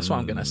tasty. That's what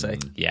I'm going to say.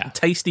 Yeah.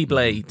 Tasty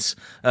blades.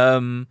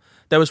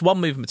 There was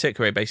one move in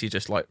particular, he basically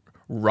just, like,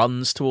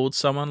 runs towards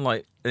someone,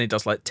 like, and he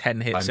does like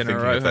 10 hits in a row.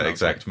 I'm thinking of that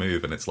exact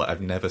move, and it's like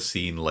I've never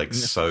seen like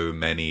so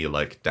many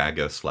like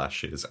dagger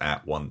slashes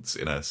at once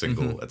in a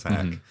single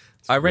attack.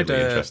 It's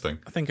really interesting.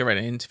 I think I read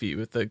an interview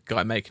with the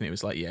guy making it. It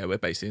was like, yeah, we're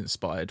basically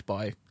inspired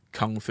by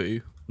kung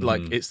fu.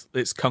 Like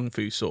it's kung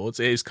fu swords.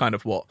 It is kind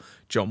of what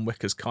John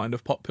Wick has kind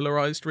of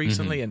popularized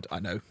recently, and I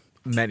know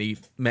many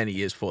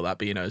years before that,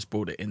 but has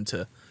brought it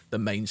into the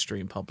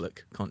mainstream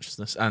public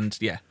consciousness. And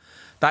yeah,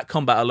 that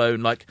combat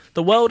alone, like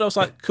the world, I was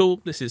like,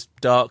 cool, this is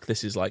dark,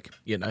 this is like,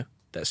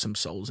 there's some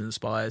Souls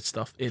inspired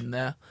stuff in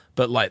there,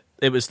 but like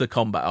it was the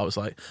combat, I was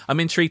like, I'm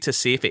intrigued to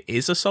see if it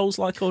is a Souls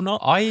like or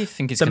not. I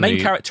think it's the main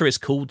character is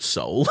called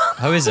Soul.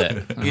 Oh, is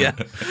it? Yeah.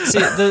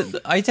 See,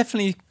 I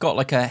definitely got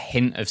like a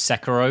hint of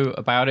Sekiro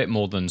about it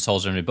more than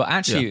Souls, but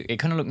actually it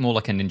kind of looked more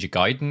like a Ninja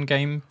Gaiden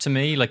game to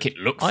me. Like it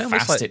looked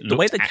fast, like, it looked the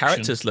way the action.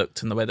 characters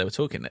looked and the way they were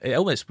talking, it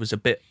almost was a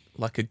bit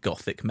like a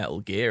gothic Metal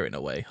Gear in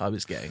a way. I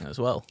was getting as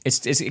well.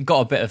 It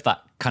got a bit of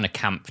that kind of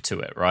camp to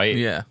it, right?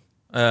 Yeah.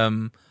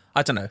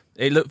 I don't know.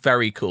 It looked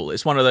very cool.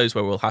 It's one of those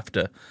where we'll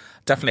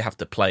definitely have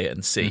to play it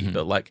and see.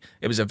 But like,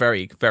 it was a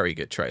very, very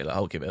good trailer.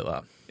 I'll give it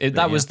that.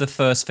 That was the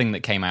first thing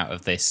that came out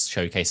of this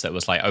showcase that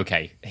was like,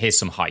 okay, here's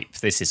some hype.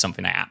 This is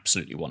something I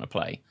absolutely want to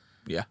play.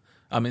 Yeah,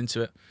 I'm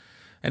into it.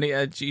 And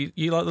do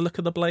you like the look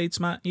of the blades,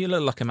 Matt? You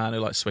look like a man who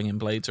likes swinging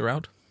blades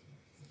around.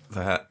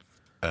 That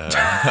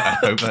I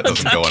hope that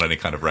doesn't go on any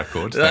kind of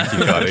record. Thank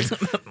you,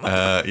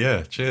 Cardi.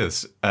 Yeah,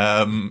 cheers.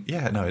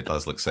 Yeah, no, it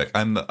does look sick.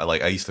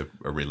 I used to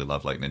really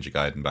love like Ninja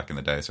Gaiden back in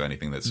the day, so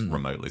anything that's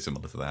remotely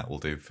similar to that will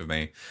do for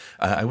me.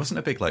 I wasn't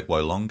a big like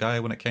Wolong guy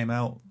when it came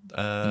out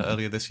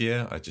earlier this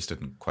year. I just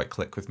didn't quite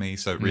click with me.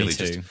 So really,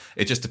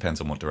 it just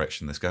depends on what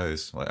direction this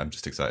goes. Like, I'm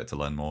just excited to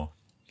learn more.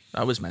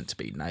 That was meant to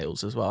be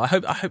nails as well. I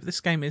hope this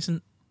game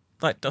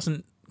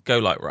doesn't go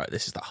like, right,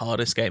 this is the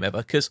hardest game ever,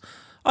 because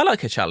I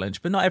like a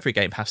challenge, but not every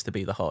game has to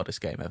be the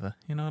hardest game ever.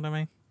 You know what I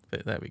mean?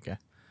 But there we go.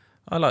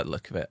 I like the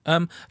look of it.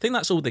 I think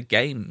that's all the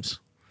games.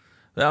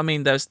 I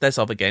mean, there's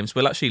other games.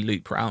 We'll actually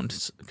loop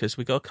around because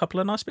we got a couple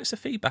of nice bits of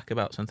feedback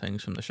about some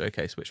things from the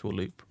showcase, which we'll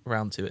loop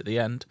around to at the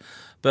end.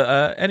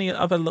 But any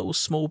other little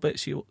small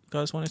bits you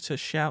guys wanted to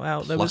shout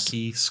out?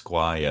 Lucky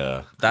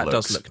Squire. That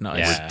does look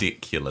nice.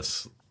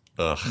 Ridiculous.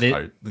 Ugh,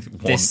 I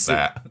want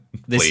that.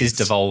 This is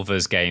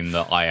Devolver's game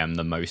that I am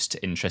the most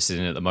interested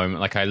in at the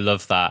moment. Like, I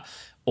love that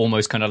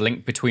almost kind of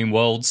link between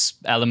worlds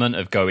element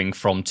of going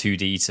from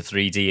 2D to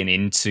 3D and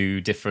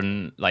into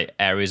different like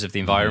areas of the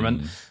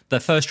environment. The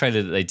first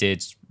trailer that they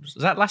did, was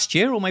that last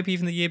year or maybe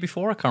even the year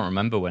before? I can't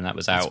remember when that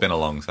was out. It's been a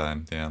long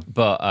time, yeah.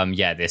 But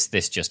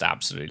this just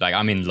absolutely, like,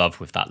 I'm in love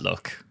with that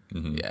look.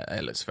 Yeah,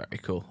 it looks very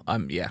cool. I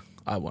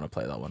want to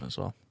play that one as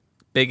well.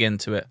 Big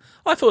into it.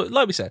 I thought,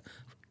 like we said,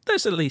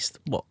 there's at least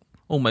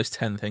almost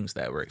 10 things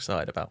there we're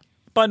excited about.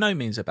 By no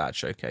means a bad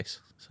showcase.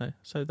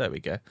 So there we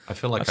go. I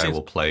feel like I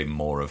will play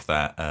more of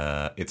that.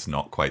 It's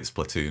not quite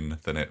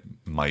Splatoon than it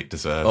might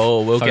deserve.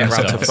 Oh, we'll get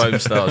round to Foam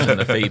Stars in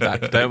the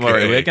feedback. Don't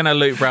worry, we're going to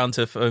loop round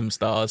to Foam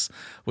Stars,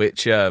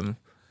 which, is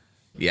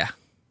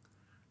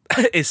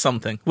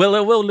something.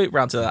 We'll loop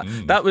round to that.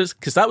 That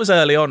was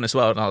early on as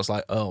well, and I was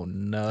like, oh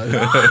no,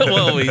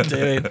 what are we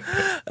doing?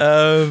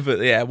 But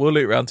yeah, we'll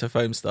loop round to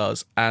Foam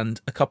Stars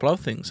and a couple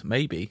other things,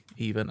 maybe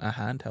even a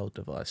handheld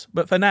device.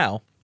 But for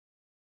now.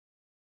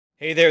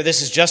 Hey there,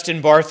 this is Justin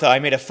Bartha. I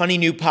made a funny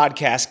new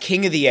podcast,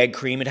 King of the Egg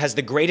Cream. It has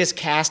the greatest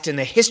cast in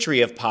the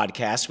history of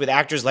podcasts with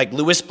actors like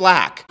Louis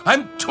Black.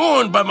 I'm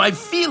torn by my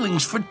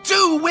feelings for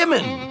two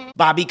women.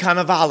 Bobby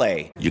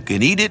Cannavale. You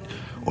can eat it,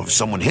 or if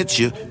someone hits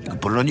you, you can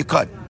put it on your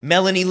cut.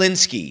 Melanie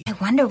Linsky. I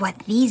wonder what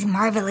these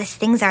marvelous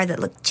things are that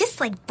look just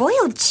like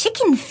boiled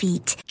chicken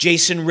feet.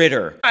 Jason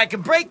Ritter. I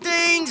can break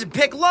things and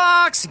pick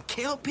locks and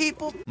kill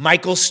people.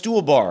 Michael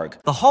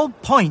Stuhlbarg. The whole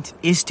point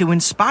is to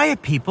inspire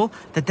people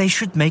that they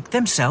should make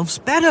themselves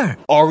better.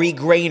 Ari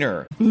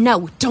Grainer.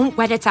 No, don't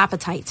whet its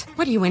appetite.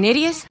 What are you, an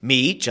idiot?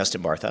 Me,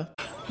 Justin Bartha.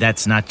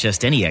 That's not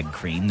just any egg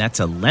cream, that's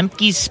a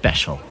Lemke's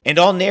special. And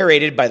all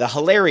narrated by the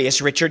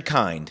hilarious Richard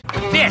Kind.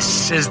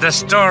 This is the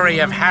story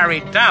of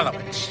Harry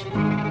Dalowitz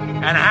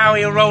and how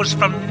he rose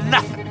from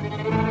nothing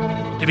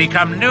to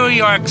become New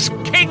York's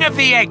King of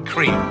the Egg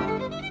Cream.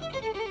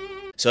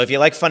 So if you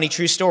like funny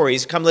true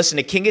stories, come listen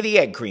to King of the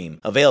Egg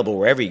Cream, available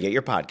wherever you get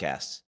your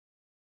podcasts.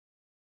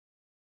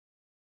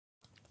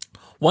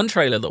 One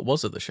trailer that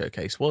was at the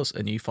showcase was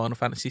a new Final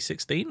Fantasy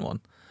 16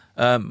 one.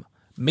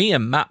 Me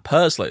and Matt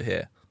Perslow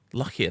here,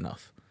 lucky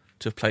enough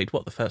to have played,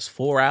 the first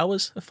 4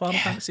 hours of Final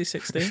Fantasy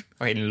 16?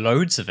 Playing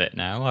loads of it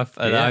now.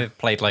 I've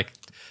played like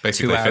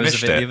basically 2 hours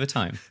of it the other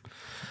time.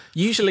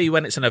 Usually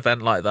when it's an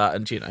event like that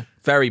and,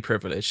 very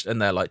privileged,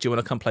 and they're like, do you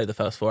want to come play the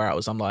first 4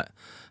 hours? I'm like,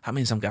 that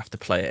means I'm going to have to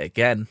play it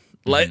again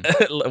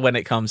when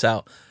it comes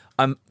out.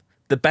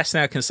 The best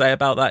thing I can say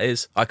about that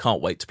is I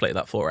can't wait to play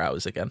that 4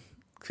 hours again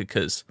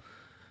because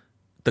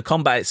the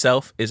combat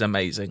itself is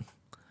amazing.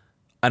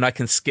 And I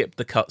can skip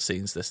the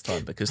cutscenes this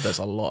time because there's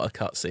a lot of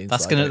cutscenes.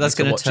 That's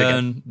gonna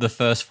turn the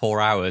first 4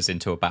 hours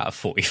into about a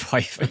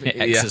 45-minute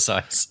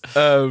exercise.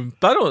 But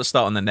I don't want to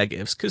start on the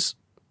negatives because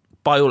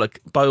by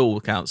all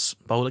accounts,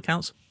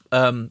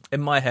 in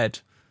my head,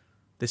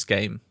 this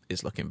game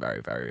is looking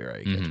very, very,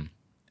 very good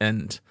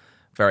and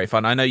very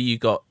fun. I know you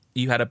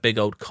had a big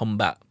old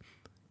combat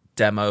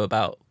demo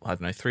about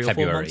 3 or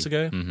 4 months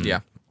ago.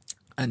 Yeah.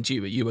 And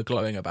you were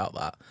glowing about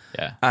that.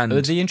 Yeah. And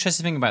the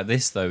interesting thing about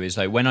this though is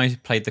like when I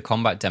played the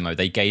combat demo,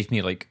 they gave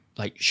me like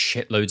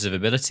shitloads of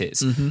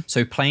abilities.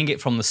 So playing it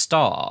from the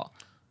start,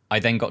 I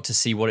then got to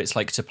see what it's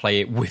like to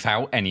play it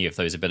without any of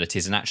those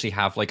abilities and actually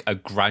have like a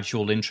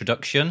gradual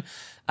introduction.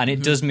 And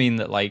it does mean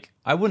that like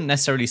I wouldn't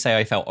necessarily say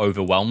I felt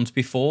overwhelmed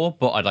before,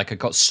 but I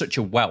got such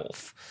a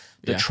wealth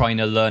that trying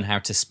to learn how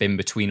to spin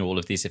between all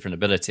of these different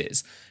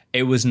abilities,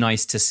 it was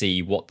nice to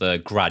see what the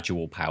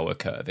gradual power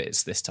curve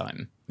is this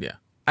time. Yeah.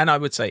 And I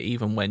would say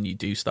even when you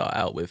do start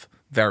out with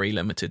very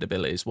limited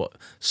abilities,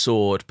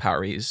 sword,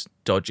 parries,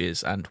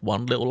 dodges, and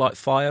one little like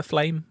fire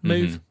flame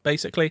move,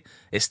 basically,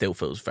 it still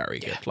feels very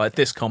good. Like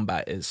this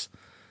combat is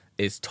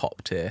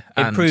top tier.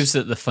 It proves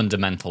that the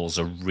fundamentals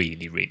are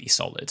really, really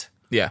solid.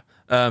 Yeah.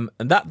 And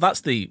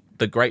that's the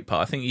great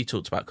part. I think you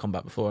talked about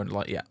combat before, and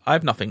I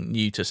have nothing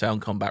new to say on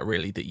combat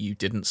really that you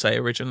didn't say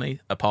originally,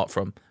 apart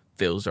from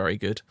feels very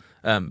good.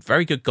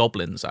 Very good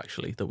goblins,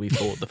 actually, that we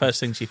fought. The first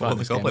things you find in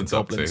this game are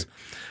goblins.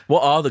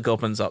 What are the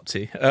goblins up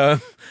to?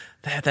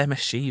 They're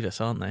mischievous,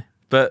 aren't they?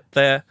 But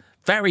they're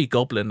very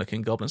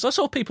goblin-looking goblins. I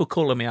saw people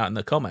calling me out in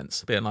the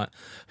comments, being like,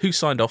 who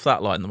signed off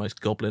that line, the most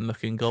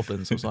goblin-looking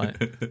goblins? I was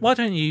like, why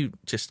don't you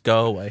just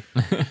go away?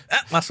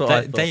 That's what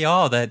I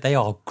thought. They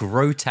are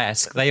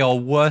grotesque. They are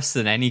worse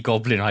than any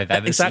goblin I've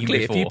ever seen before.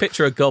 If you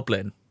picture a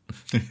goblin,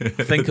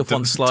 think of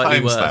one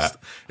slightly worse. That.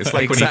 It's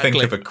like when you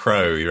think of a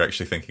crow, you're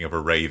actually thinking of a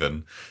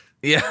raven.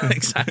 Yeah,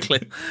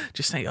 exactly.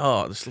 Just think,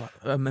 it's like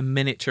a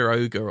miniature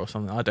ogre or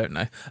something. I don't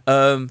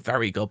know.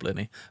 Very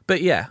goblin-y.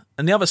 But yeah,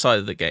 and the other side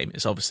of the game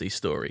is obviously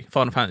story.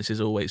 Final Fantasy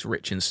is always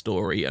rich in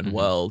story and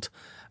world.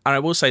 And I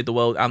will say the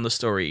world and the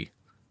story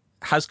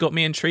has got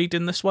me intrigued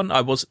in this one.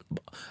 At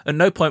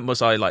no point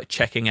was I like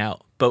checking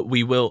out, but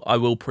I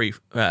will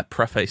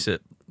preface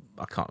it,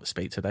 I can't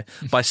speak today,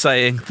 by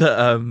saying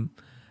that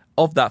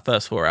of that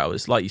first 4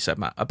 hours, like you said,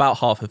 Matt, about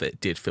half of it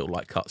did feel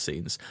like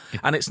cutscenes.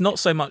 And it's not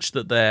so much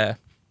that they're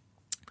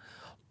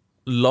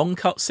long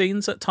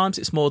cutscenes at times,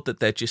 it's more that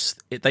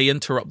they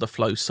interrupt the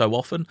flow so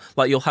often.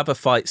 Like you'll have a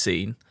fight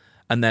scene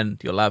and then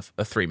you'll have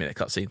a 3-minute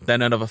cutscene,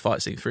 then another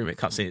fight scene, 3-minute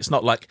cutscene. It's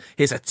not like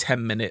here's a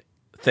 10-minute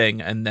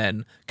thing and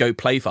then go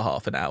play for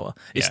half an hour.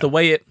 It's the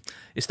way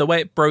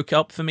it broke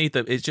up for me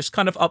that it just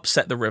kind of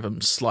upset the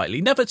rhythm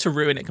slightly. Never to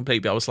ruin it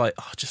completely. I was like,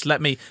 just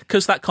let me,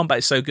 because that combat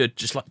is so good.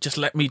 Just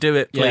let me do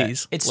it,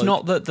 please. Yeah. It's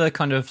not that the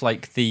kind of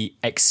like the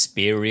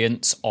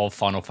experience of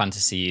Final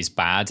Fantasy is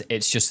bad.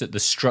 It's just that the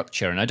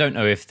structure, and I don't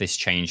know if this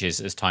changes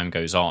as time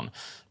goes on.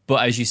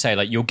 But as you say,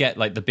 like you'll get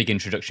like the big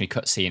introductory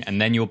cutscene, and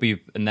then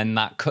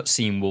that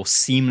cutscene will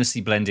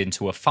seamlessly blend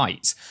into a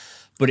fight.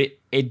 But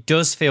it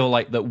does feel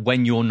like that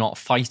when you're not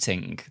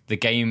fighting, the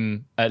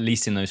game, at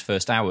least in those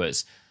first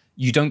hours,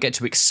 you don't get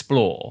to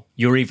explore.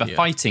 You're either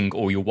fighting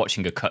or you're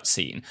watching a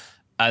cutscene.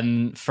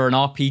 And for an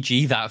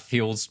RPG, that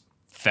feels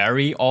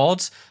very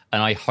odd.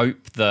 And I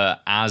hope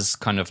that as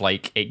kind of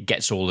like it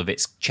gets all of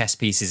its chess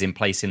pieces in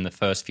place in the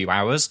first few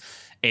hours,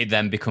 it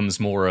then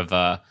becomes more of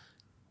a,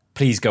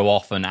 please go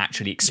off and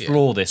actually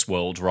explore this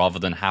world rather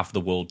than have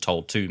the world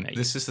told to me.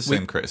 This is the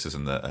same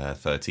criticism that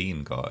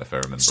 13 got, if I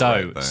remember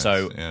right.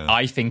 So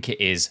I think it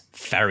is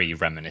very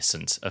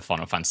reminiscent of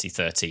Final Fantasy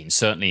 13,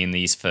 certainly in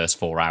these first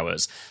 4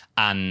 hours.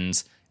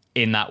 And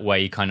in that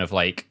way, kind of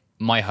like,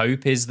 my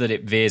hope is that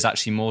it veers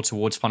actually more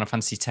towards Final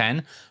Fantasy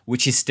 10,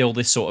 which is still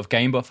this sort of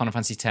game, but Final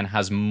Fantasy 10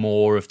 has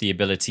more of the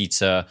ability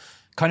to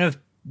kind of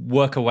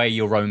work away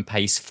your own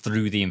pace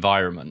through the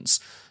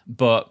environments.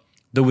 But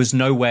there was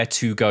nowhere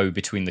to go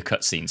between the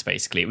cutscenes,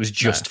 basically. It was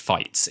just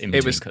fights in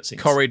between cutscenes.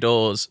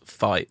 Corridors,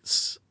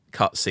 fights,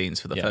 cutscenes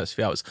for the first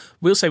few hours.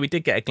 We'll say we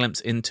did get a glimpse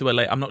into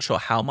I'm not sure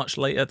how much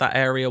later that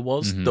area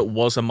was, that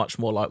was a much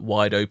more like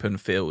wide open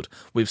field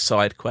with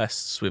side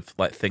quests, with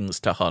like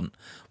things to hunt,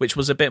 which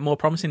was a bit more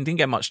promising. Didn't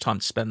get much time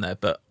to spend there,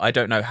 but I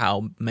don't know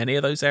how many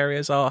of those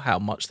areas are, how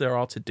much there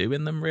are to do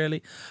in them,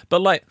 really.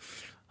 But like,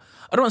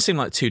 I don't want to seem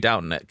like too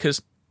down on it,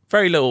 because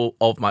very little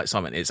of my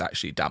excitement is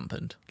actually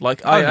dampened.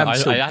 Like I am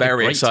still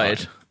very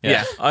excited.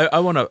 Yeah,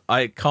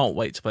 I can't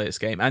wait to play this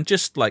game. And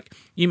just like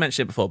you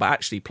mentioned it before, but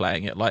actually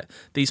playing it, like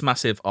these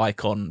massive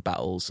icon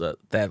battles,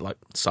 they're like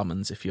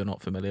summons. If you're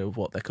not familiar with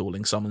what they're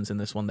calling summons in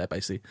this one,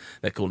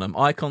 they're calling them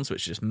icons,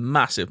 which are just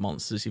massive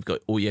monsters. You've got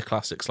all your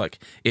classics like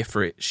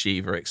Ifrit,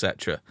 Shiva,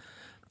 etc.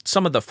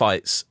 Some of the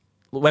fights,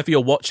 whether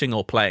you're watching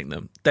or playing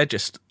them, they're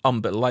just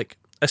like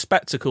a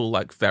spectacle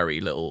like very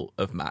little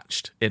have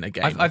matched in a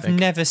game. I've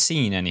never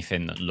seen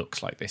anything that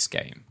looks like this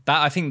game.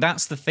 I think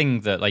that's the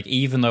thing that, like,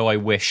 even though I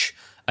wish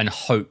and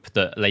hope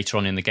that later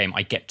on in the game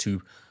I get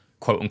to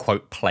quote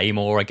unquote play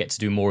more, I get to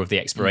do more of the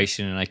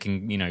exploration and I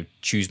can,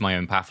 choose my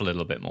own path a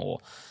little bit more.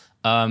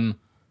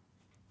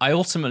 I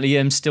ultimately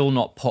am still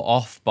not put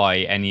off by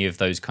any of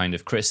those kind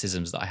of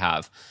criticisms that I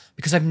have,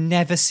 because I've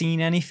never seen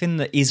anything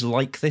that is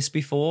like this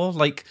before.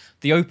 Like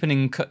the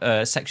opening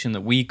section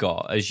that we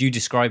got, as you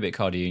describe it,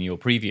 Cardi, in your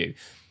preview,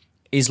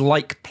 is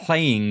like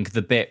playing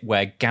the bit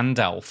where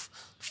Gandalf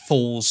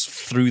falls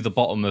through the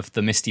bottom of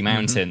the Misty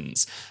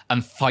Mountains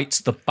and fights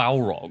the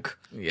Balrog.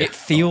 Yeah. It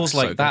feels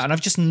like that, and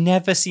I've just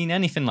never seen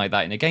anything like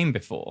that in a game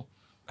before.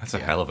 That's a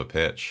hell of a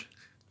pitch.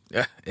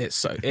 Yeah, it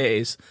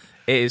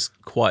is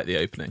quite the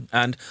opening.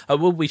 And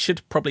we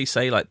should probably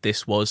say, like,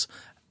 this was,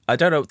 I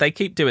don't know, they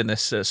keep doing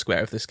this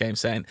Square of this game,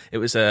 saying it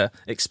was a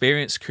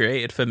experience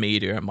created for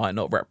media and might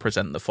not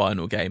represent the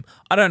final game.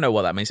 I don't know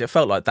what that means. It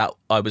felt like that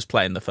I was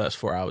playing the first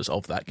 4 hours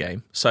of that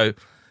game. So,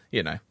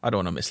 I don't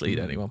want to mislead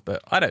anyone,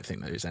 but I don't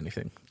think there's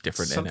anything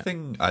different in it.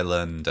 Something I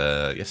learned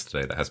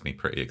yesterday that has me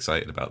pretty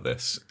excited about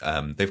this.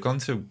 They've gone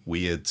to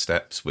weird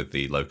steps with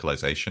the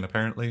localization,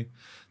 apparently.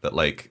 That,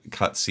 like,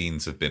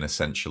 cutscenes have been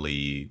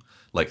essentially,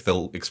 like,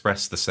 they'll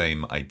express the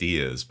same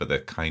ideas, but they're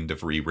kind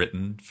of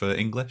rewritten for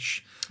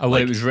English. Oh,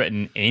 well, it was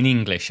written in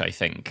English, I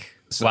think.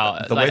 So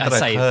well, the way that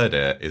I've heard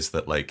it is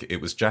that, like, it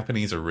was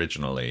Japanese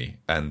originally,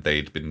 and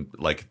they'd been,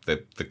 like, the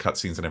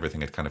cutscenes and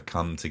everything had kind of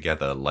come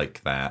together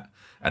like that,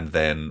 And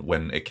then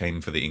when it came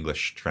for the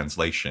English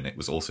translation, it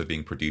was also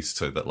being produced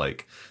so that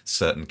like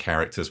certain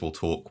characters will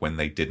talk when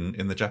they didn't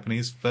in the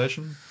Japanese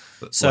version.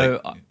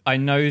 So I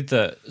know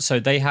that. So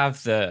they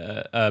have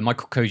the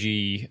Michael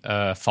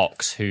Koji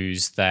Fox,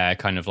 who's their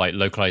kind of like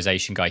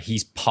localization guy.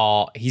 He's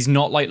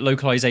not like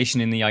localization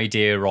in the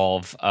idea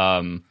of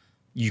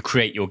you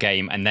create your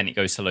game and then it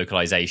goes to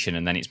localization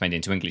and then it's made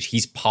into English.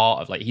 He's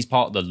part of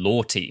the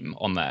lore team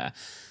on there.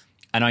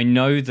 And I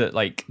know that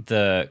like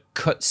the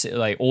cuts,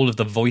 like all of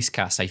the voice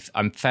casts,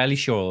 I'm fairly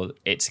sure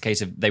it's a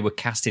case of they were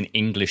cast in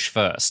English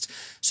first.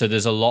 So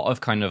there's a lot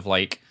of kind of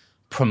like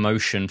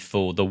promotion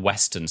for the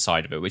Western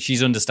side of it, which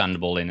is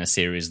understandable in a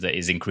series that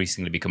is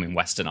increasingly becoming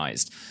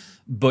Westernized.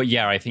 But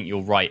yeah, I think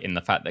you're right in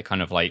the fact that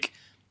kind of like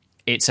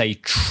it's a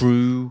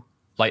true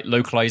like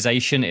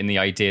localization in the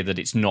idea that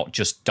it's not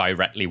just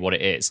directly what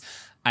it is.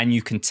 And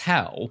you can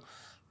tell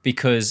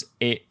because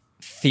it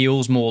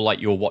feels more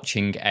like you're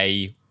watching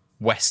a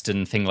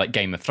Western thing like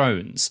Game of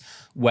Thrones,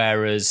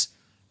 whereas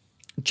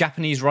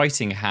Japanese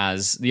writing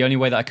has, the only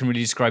way that I can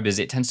really describe it is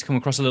it tends to come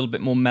across a little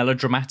bit more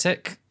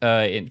melodramatic,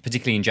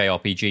 particularly in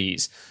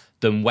JRPGs,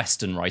 than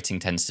Western writing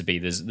tends to be.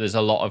 There's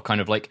a lot of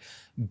kind of like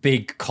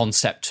big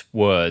concept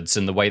words,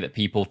 and the way that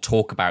people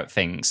talk about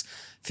things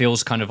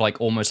feels kind of like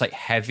almost like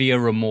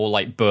heavier and more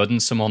like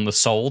burdensome on the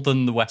soul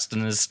than the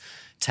Westerners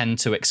tend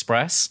to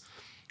express.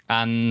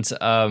 And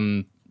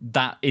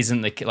that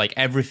isn't the, like,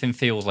 everything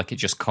feels like it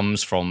just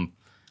comes from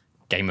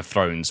Game of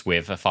Thrones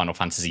with a Final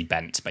Fantasy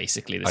bent,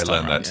 basically. I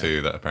learned that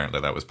too, that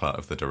apparently that was part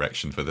of the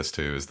direction for this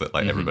too, is that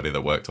like everybody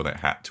that worked on it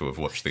had to have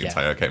watched the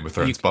entire Game of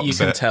Thrones box set. You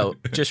can set. tell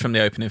just from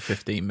the opening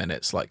 15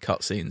 minutes, like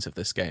cutscenes of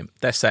this game,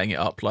 they're setting it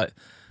up like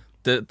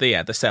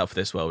the setup for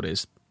this world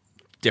is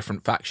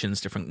different factions,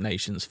 different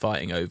nations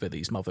fighting over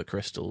these mother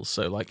crystals.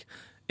 So like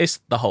it's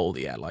the whole,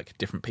 like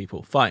different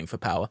people fighting for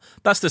power.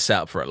 That's the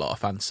setup for a lot of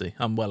fantasy.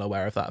 I'm well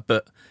aware of that,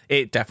 but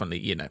it definitely,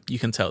 you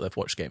can tell they've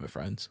watched Game of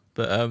Thrones.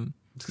 But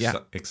yeah,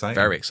 exciting.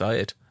 Very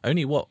excited.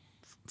 Only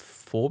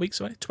 4 weeks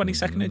away?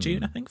 22nd of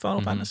June, I think,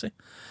 Final Fantasy.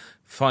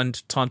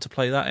 Find time to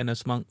play that in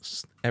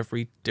amongst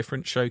every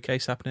different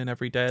showcase happening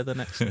every day of the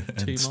next 2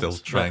 months. Still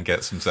try and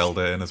get some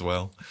Zelda in as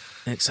well.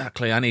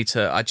 Exactly.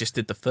 I just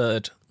did the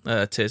third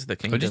Tears of the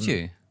Kingdom. Oh, did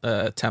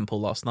you?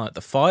 Temple last night.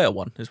 The Fire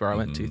one is where I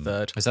went to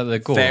third. Is that the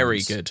Gorms?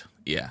 Very good.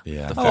 Yeah.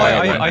 The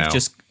Fire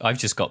I've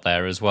just got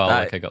there as well.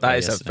 That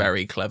is a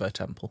very clever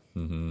temple.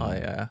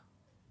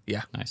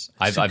 Yeah, nice.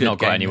 I've not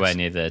got anywhere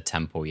near the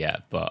temple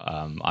yet, but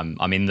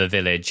I'm in the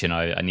village, and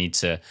I need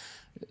to.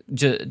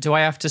 Do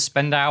I have to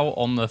spend out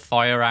on the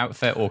fire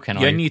outfit, or can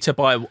I? You need to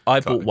buy. I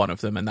bought one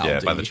of them, and that'll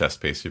do. Buy the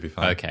chest piece, you'll be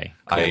fine. Okay,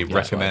 cool. I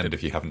recommend,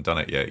 if you haven't done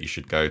it yet, you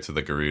should go to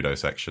the Gerudo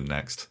section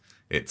next.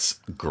 It's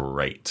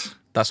great.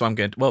 That's what I'm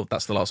going. Well,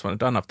 that's the last one I've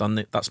done. I've done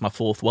it. That's my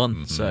fourth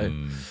one, so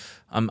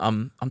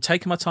I'm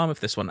taking my time with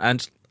this one,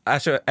 and.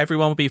 Actually,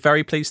 everyone will be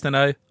very pleased to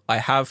know I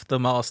have the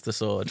Master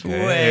Sword.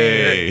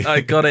 Yay.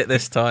 I got it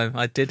this time.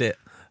 I did it.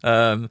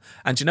 And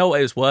you know what?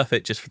 It was worth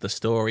it just for the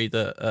story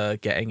that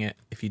getting it,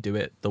 if you do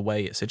it the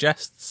way it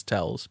suggests,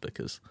 tells,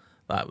 because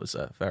that was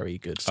a very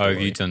good story. Oh,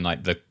 have you done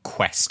like the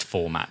quest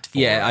format for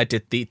it? I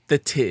did the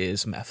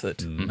tiers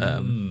method.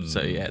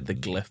 So yeah, the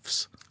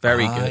glyphs.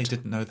 Very good. I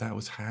didn't know that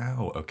was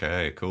how.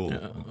 Okay, cool.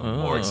 I'm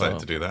more excited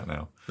to do that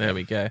now. There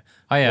we go.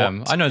 I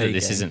know that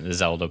this isn't the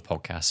Zelda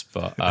podcast,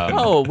 but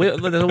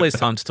there's always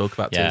time to talk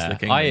about Tears of the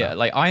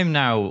Kingdom. I am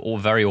now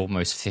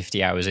almost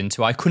 50 hours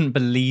into. I couldn't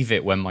believe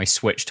it when my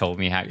Switch told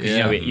me how.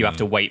 You have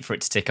to wait for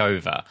it to tick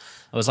over.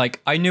 I was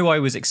like, I knew I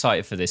was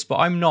excited for this, but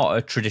I'm not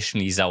a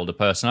traditionally Zelda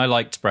person. I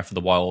liked Breath of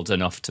the Wild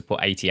enough to put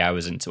 80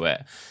 hours into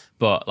it,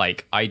 but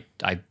like I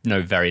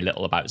know very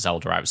little about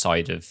Zelda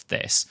outside of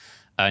this,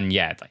 and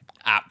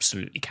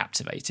absolutely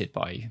captivated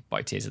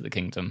by Tears of the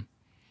Kingdom.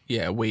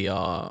 Yeah, we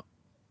are.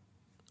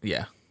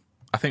 Yeah,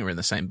 I think we're in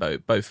the same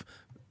boat. Both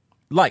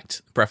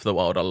liked Breath of the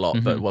Wild a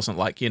lot, but it wasn't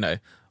like,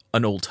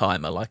 an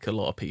all-timer like a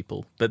lot of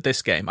people. But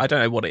this game, I don't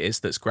know what it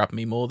is that's grabbed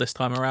me more this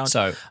time around.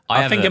 So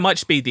I think it might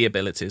just be the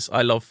abilities.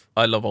 I love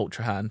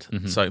Ultra Hand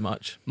so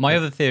much. My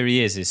other theory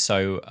is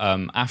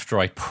after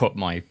I put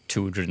my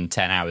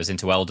 210 hours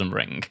into Elden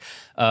Ring,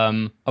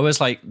 I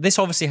was like, this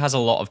obviously has a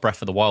lot of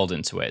Breath of the Wild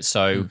into it.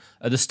 So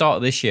at the start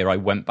of this year, I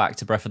went back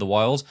to Breath of the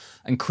Wild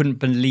and couldn't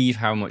believe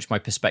how much my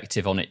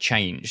perspective on it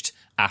changed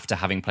after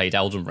having played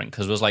Elden Ring.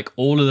 Because it was like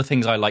all of the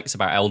things I liked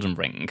about Elden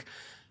Ring,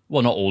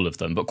 well, not all of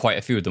them, but quite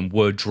a few of them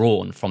were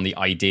drawn from the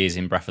ideas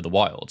in Breath of the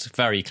Wild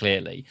very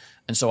clearly.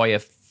 And so I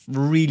have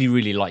really,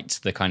 really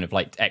liked the kind of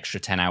like extra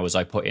 10 hours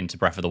I put into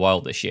Breath of the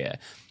Wild this year.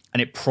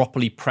 And it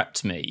properly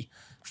prepped me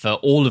for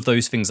all of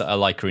those things that I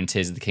like are in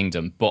Tears of the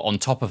Kingdom. But on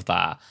top of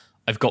that,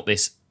 I've got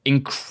this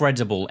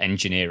incredible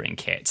engineering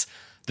kit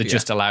that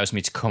just allows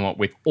me to come up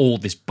with all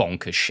this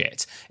bonkers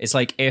shit. It's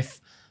like if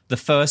the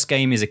first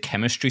game is a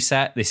chemistry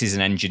set, this is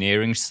an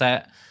engineering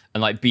set.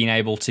 And like being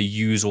able to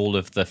use all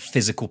of the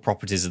physical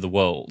properties of the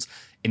world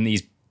in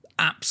these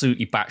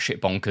absolutely batshit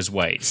bonkers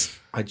ways.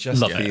 I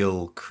just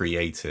feel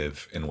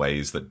creative in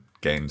ways that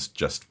games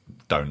just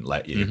don't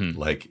let you.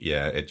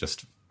 It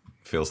just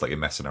feels like you're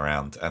messing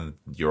around, and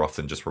you're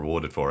often just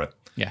rewarded for it.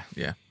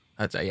 Yeah.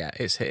 I'd say,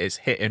 it's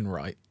hitting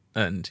right.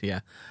 And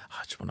I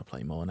just want to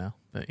play more now.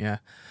 But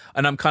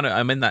and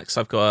I'm in that because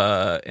I've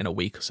got in a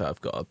week or so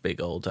I've got a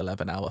big old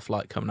 11-hour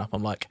flight coming up.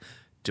 I'm like,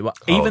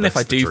 even if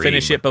I do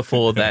finish it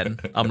before then,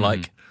 I'm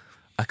like,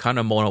 I kind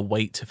of want to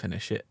wait to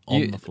finish it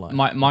on the flight.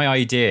 My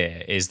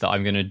idea is that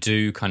I'm going to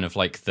do kind of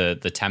like the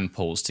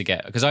temples to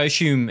get, because I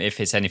assume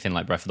if it's anything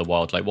like Breath of the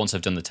Wild, like once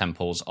I've done the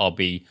temples, I'll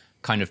be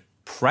kind of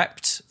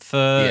prepped for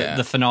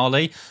the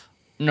finale.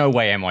 No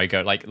way am I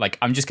go like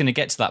I'm just going to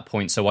get to that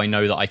point so I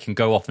know that I can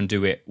go off and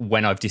do it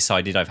when I've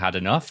decided I've had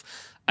enough,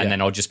 and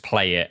then I'll just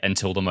play it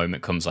until the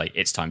moment comes like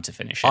it's time to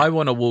finish it. I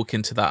want to walk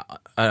into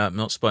that, I'm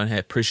not spoiling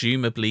here,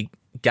 presumably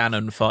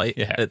Ganon fight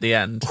at the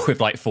end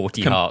with like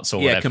 40 hearts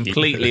or whatever.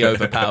 Completely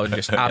overpowered,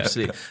 just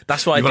absolutely.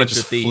 That's what you I want did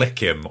to just with flick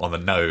him on the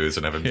nose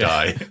and have him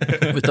die.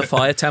 With the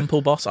Fire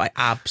Temple boss, I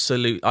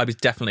was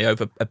definitely a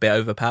bit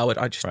overpowered.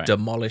 I just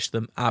demolished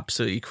them,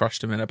 absolutely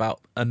crushed them in about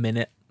a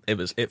minute.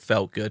 It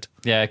felt good.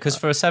 Yeah, because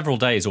for several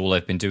days, all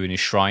I've been doing is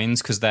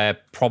shrines, because they're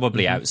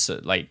probably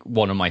like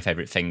one of my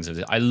favorite things.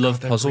 I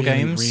love puzzle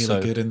games.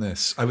 Really good in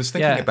this. I was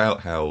thinking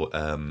about how,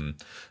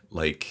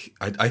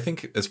 I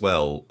think as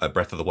well,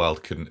 Breath of the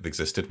Wild couldn't have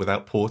existed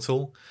without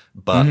Portal,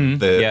 but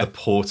the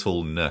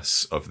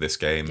portalness of this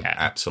game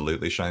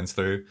absolutely shines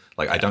through.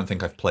 I don't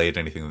think I've played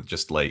anything that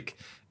just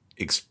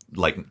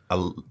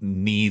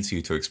needs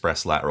you to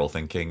express lateral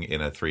thinking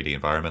in a 3D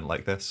environment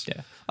like this.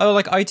 Yeah. Oh,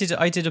 I did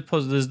a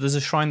puzzle. There's a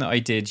shrine that I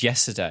did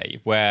yesterday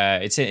where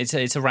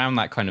it's around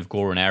that kind of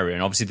Goron area,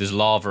 and obviously there's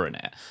lava in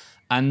it.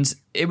 And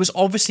it was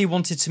obviously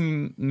wanted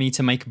me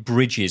to make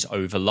bridges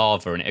over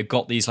lava, and it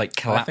got these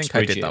collapsed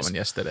bridges. I did that one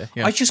yesterday.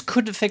 Yeah. I just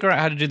couldn't figure out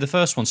how to do the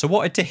first one. So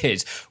what I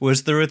did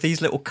was there are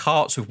these little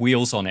carts with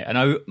wheels on it,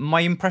 and my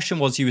impression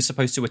was you were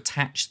supposed to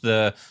attach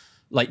the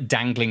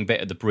dangling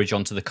bit of the bridge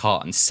onto the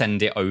cart and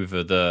send it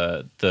over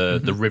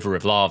the river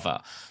of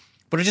lava.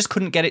 But I just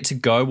couldn't get it to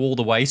go all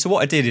the way. So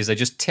what I did is I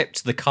just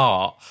tipped the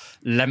cart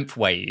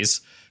lengthways,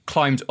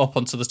 climbed up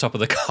onto the top of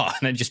the cart,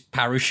 and then just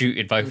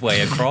parachuted both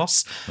way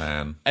across.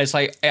 Man. It's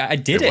like, I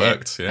did it. It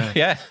worked, yeah.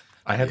 Yeah.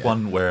 I had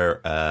one where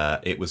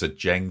it was a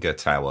Jenga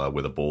tower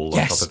with a ball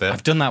on top of it.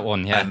 I've done that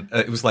one, yeah. And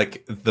it was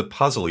like the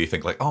puzzle, you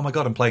think oh my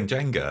God, I'm playing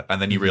Jenga.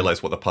 And then you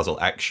realize what the puzzle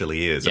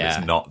actually is, and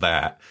it's not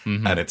that.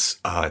 And it's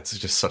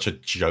just such a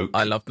joke.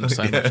 I love them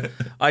so much.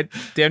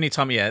 The only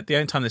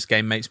time this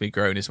game makes me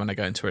groan is when I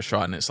go into a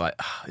shrine and it's like,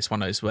 it's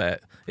one of those where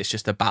it's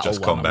just a battle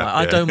just one. Combat,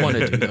 I don't want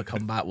to do the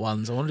combat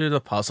ones. I want to do the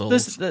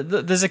puzzles.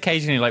 There's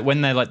occasionally, when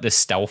they're the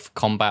stealth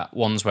combat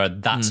ones where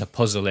that's a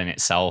puzzle in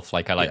itself.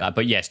 I like that.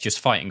 But yes, just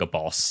fighting a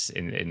boss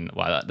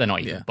they're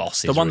not even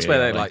bosses. The ones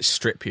really, where they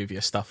strip you of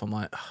your stuff. I'm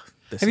like,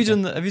 have you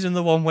done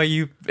the one where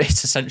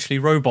it's essentially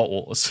Robot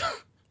Wars?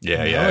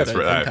 Yeah, I did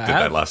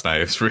that last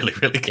night. It's really,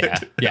 really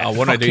good. Yeah, I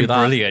want to do that.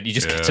 Brilliant. You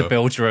just get to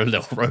build your own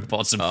little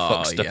robots and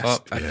fuck stuff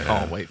up. I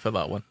can't wait for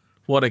that one.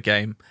 What a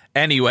game.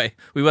 Anyway,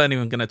 we weren't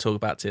even going to talk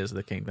about Tears of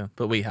the Kingdom,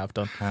 but we have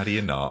done. How do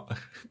you not?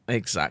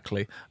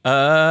 Exactly.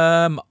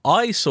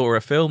 I saw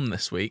a film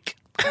this week.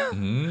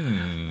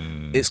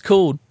 It's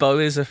called Beau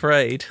is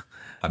Afraid.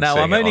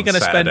 I'm only going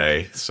to spend.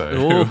 Right.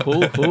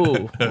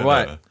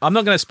 I'm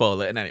not going to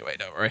spoil it in any way.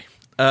 Don't worry.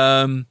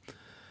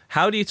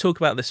 How do you talk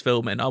about this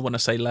film in, I want to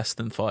say, less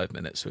than 5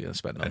 minutes we're going to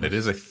spend on it? And it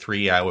is a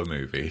 3-hour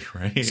movie,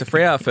 right? It's a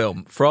 3-hour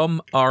film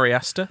from Ari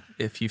Aster.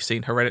 If you've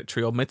seen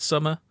Hereditary or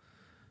Midsommar,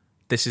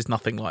 this is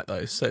nothing like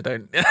those. So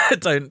don't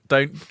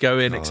go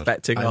in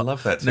expecting. I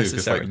love that too,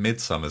 because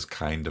Midsommar's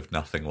kind of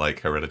nothing like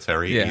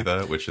Hereditary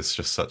either, which is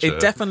just such there's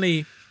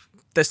definitely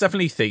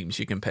themes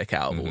you can pick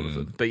out of all of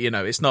them. But,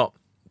 it's not...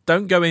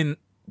 Don't go in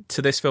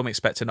to this film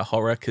expecting a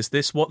horror, because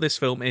what this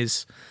film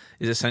is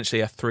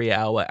essentially a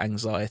 3-hour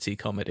anxiety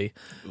comedy.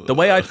 The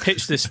way I'd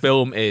pitch this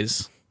film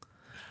is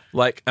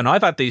and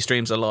I've had these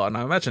dreams a lot, and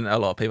I imagine a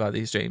lot of people have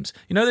these dreams.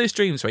 You know those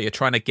dreams where you're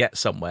trying to get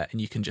somewhere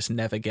and you can just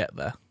never get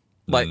there?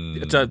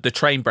 The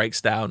train breaks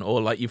down,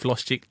 or you've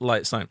lost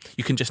your sign.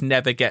 You can just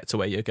never get to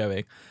where you're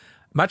going.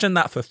 Imagine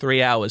that for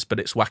 3 hours, but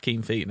it's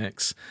Joaquin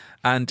Phoenix,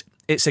 and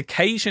it's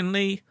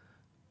occasionally.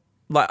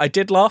 I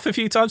did laugh a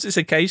few times. It's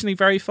occasionally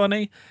very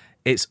funny.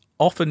 It's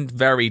often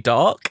very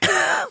dark.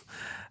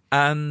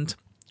 And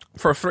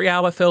for a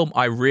 3-hour film,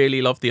 I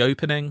really love the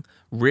opening.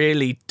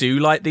 Really do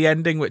like the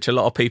ending, which a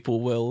lot of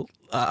people will.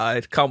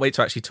 I can't wait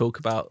to actually talk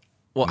about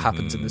what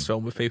happens in this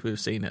film with people who've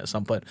seen it at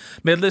some point.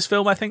 Middle of this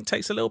film, I think,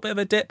 takes a little bit of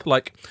a dip.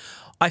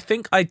 I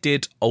think I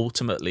did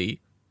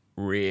ultimately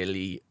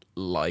really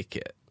like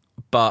it,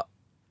 but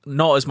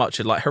not as much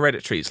as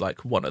Hereditary is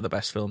one of the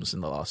best films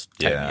in the last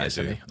 10 years.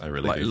 I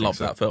really do love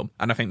that film,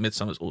 and I think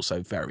Midsommar's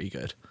also very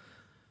good.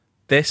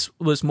 This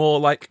was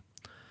more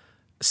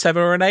 7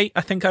 or an 8.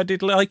 I think I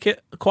did like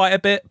it quite a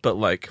bit, but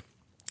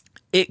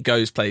it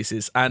goes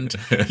places, and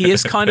he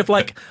is kind of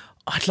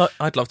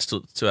I'd love to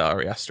talk to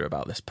Ari Aster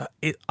about this, but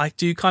I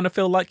do kind of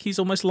feel like he's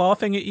almost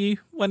laughing at you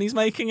when he's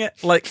making it,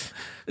 like,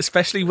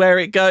 especially where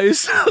it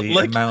goes.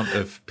 The amount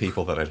of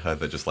people that I'd heard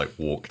that just like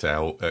walked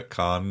out at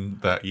Cannes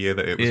that year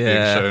that it was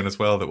being shown as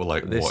well, that were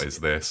like, "What is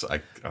this?"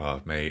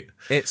 Mate,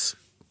 it's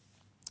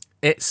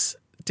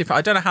different.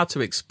 I don't know how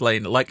to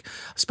explain it. Like,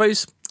 I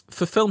suppose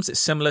for films, it's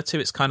similar to.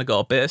 It's kind of got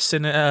a bit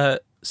of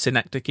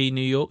synecdoche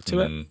New York to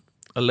it.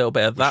 A little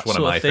bit of that sort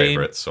of theme. One of my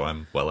favourites, so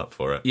I'm well up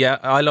for it. Yeah,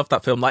 I love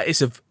that film. Like,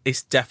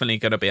 it's definitely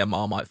going to be a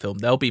Marmite film.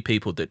 There'll be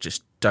people that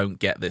just don't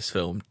get this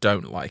film,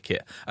 don't like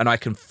it, and I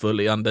can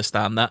fully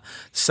understand that.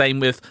 Same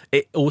with,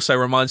 it also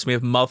reminds me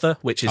of Mother,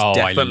 which is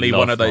definitely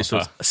one of those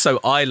films. So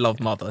I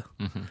love Mother.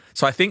 Mm-hmm.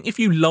 So I think if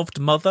you loved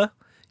Mother,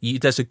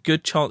 there's a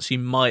good chance you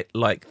might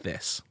like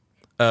this.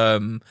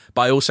 But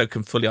I also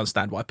can fully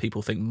understand why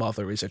people think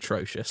Mother is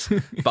atrocious.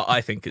 But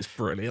I think it's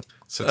brilliant.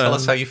 So tell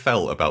us how you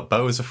felt about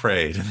Beau is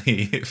Afraid and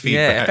the feedback.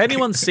 Yeah, if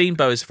anyone's seen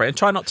Beau is Afraid, and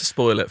try not to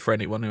spoil it for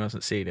anyone who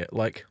hasn't seen it.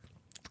 Like,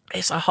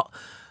 it's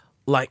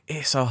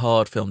a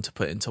hard film to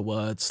put into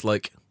words.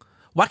 Like,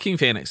 Joaquin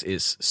Phoenix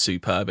is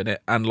superb in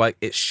it, and like,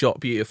 it's shot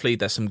beautifully.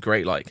 There's some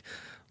great like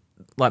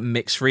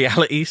mixed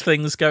reality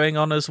things going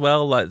on as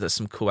well. Like, there's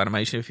some cool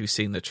animation. If you've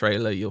seen the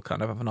trailer, you'll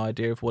kind of have an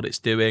idea of what it's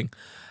doing,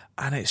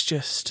 and it's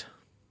just.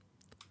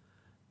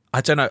 I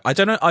don't know.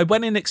 I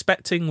went in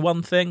expecting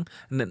one thing,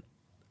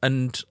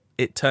 and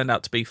it turned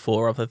out to be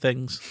 4 other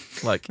things.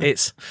 Like,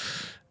 it's...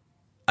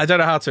 I don't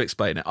know how to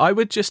explain it. I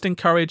would just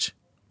encourage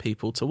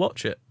people to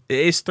watch it. It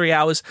is 3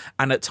 hours,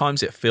 and at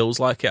times it feels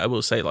like it. I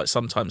will say, like,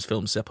 sometimes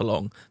films zip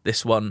along.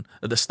 This one,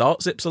 at the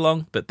start, zips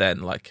along, but then,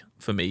 like,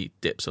 for me,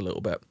 dips a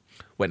little bit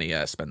when he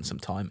spends some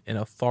time in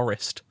a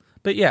forest.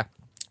 But yeah,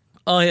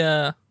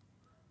 I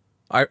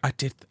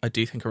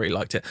do think I really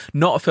liked it.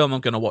 Not a film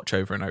I'm going to watch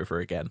over and over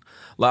again.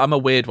 Like, I'm a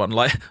weird one.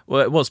 Like,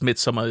 well, it was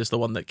Midsommar is the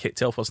one that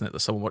kicked it off, wasn't it?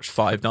 That someone watched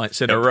 5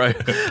 nights in a row.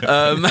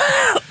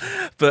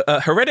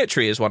 But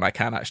Hereditary is one I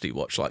can actually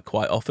watch like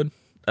quite often.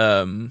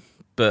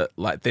 But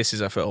like, this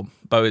is a film.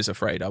 Beau is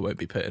Afraid I won't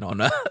be putting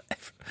on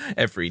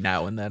every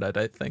now and then, I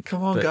don't think.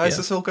 Come on, guys,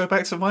 let's all go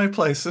back to my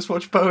place. Let's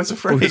watch Beau is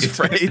Afraid. Beau is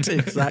Afraid,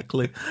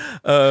 exactly.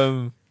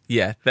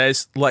 Yeah,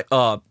 there's like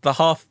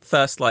the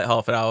first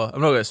half an hour.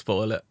 I'm not going to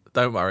spoil it.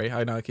 Don't worry,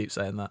 I know I keep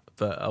saying that,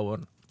 but I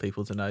want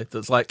people to know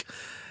that's like,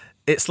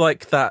 it's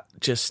like that,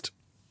 just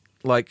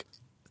like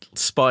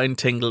spine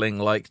tingling,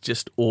 like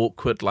just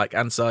awkward, like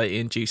anxiety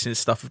inducing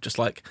stuff of just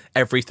like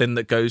everything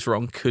that goes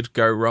wrong could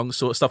go wrong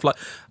sort of stuff. Like,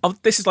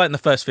 this is like in the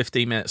first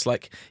 15 minutes,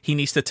 like he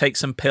needs to take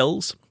some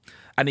pills,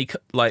 and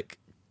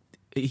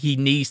he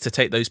needs to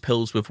take those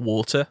pills with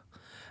water,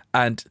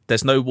 and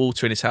there's no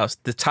water in his house.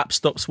 The tap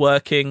stops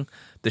working.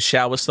 The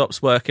shower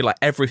stops working, like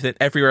everything,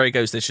 everywhere he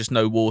goes, there's just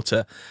no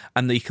water.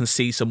 And then you can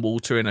see some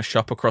water in a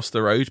shop across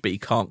the road, but he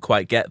can't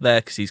quite get there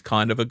because he's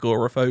kind of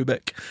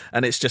agoraphobic.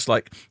 And it's just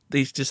like,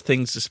 these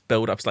things just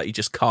build up. It's like you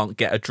just can't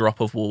get a drop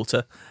of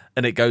water.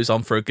 And it goes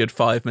on for a good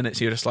 5 minutes.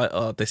 You're just like,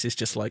 oh, this is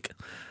just like,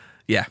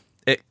 yeah,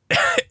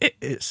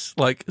 it's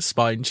like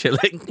spine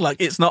chilling. Like,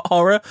 it's not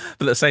horror,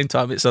 but at the same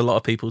time, it's a lot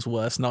of people's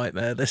worst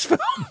nightmare, this film.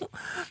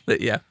 But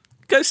yeah,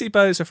 go see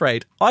Beau is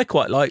Afraid. I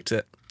quite liked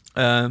it.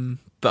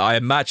 But I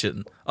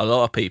imagine a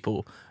lot of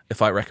people,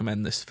 if I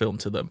recommend this film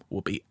to them,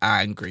 will be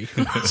angry.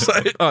 So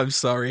I'm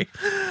sorry.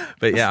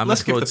 But yeah,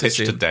 let's give the pitch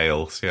to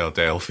Dale, see how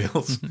Dale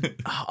feels.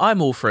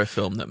 I'm all for a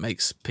film that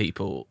makes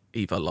people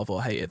either love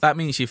or hate it. That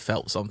means you've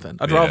felt something.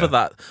 I'd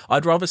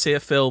rather see a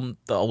film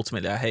that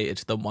ultimately I hated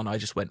than one I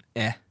just went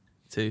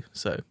to.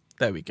 So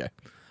there we go.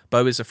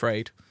 Beau is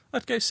Afraid.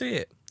 I'd go see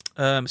it.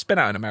 It's been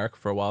out in America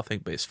for a while, I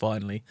think, but it's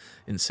finally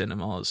in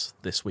cinemas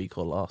this week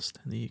or last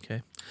in the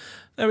UK.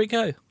 There we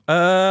go.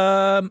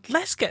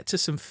 Let's get to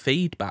some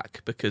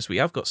feedback, because we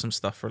have got some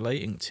stuff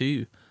relating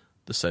to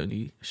the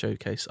Sony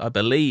showcase. I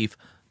believe,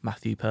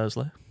 Matthew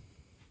Perslow.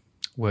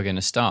 We're going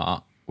to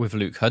start with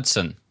Luke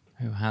Hudson,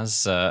 who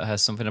has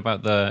something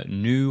about the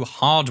new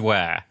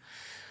hardware.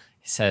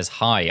 He says,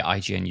 "Hi,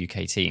 IGN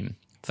UK team.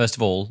 First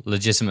of all,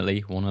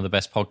 legitimately one of the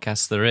best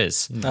podcasts there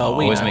is.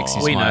 Always makes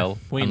you smile.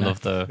 We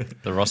love the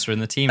roster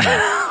and the team.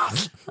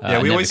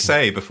 We always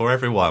say before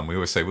everyone,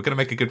 we're going to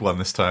make a good one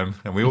this time,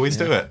 and we always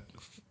do it.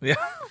 Yeah,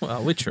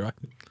 well, we try.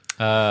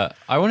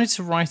 I wanted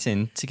to write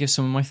in to give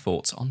some of my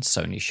thoughts on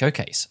Sony's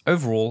showcase.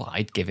 Overall,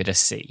 I'd give it a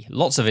C.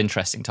 Lots of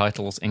interesting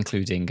titles,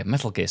 including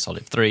Metal Gear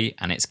Solid 3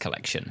 and its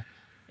collection.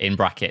 In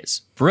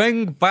brackets,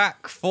 bring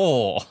back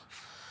 4.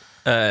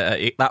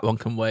 That one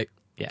can wait.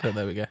 Yeah, but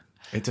there we go.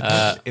 It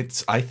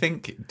depends. I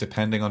think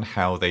depending on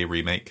how they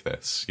remake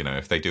this,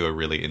 if they do a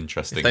really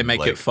interesting, if they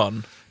make it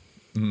fun.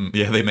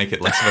 They make it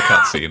less of a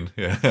cutscene.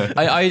 Yeah,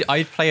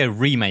 I'd play a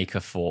remake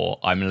of 4.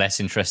 I'm less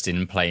interested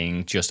in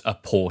playing just a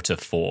port of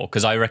 4,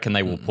 because I reckon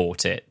they will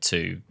port it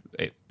to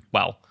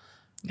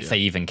if they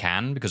even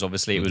can, because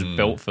obviously it was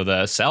built for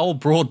the cell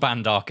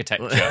broadband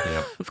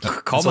architecture,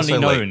 commonly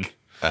known.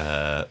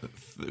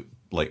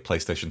 Like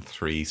PlayStation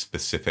 3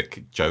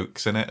 specific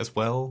jokes in it as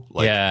well.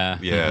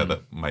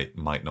 That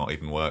might not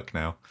even work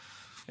now.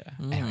 Yeah.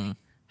 Anyway,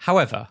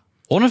 however,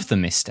 One of the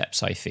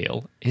missteps, I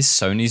feel, is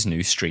Sony's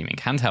new streaming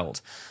handheld.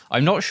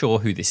 I'm not sure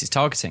who this is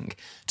targeting.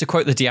 To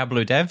quote the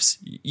Diablo devs,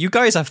 you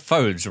guys have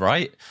phones,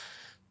 right?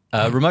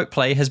 Remote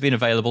play has been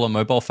available on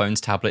mobile phones,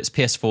 tablets,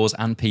 PS4s,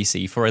 and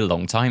PC for a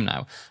long time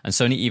now, and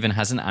Sony even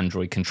has an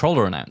Android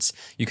controller announced.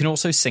 You can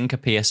also sync a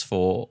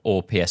PS4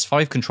 or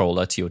PS5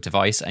 controller to your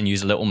device and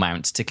use a little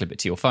mount to clip it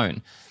to your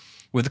phone.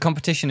 With the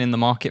competition in the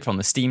market from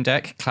the Steam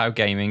Deck, Cloud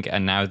Gaming,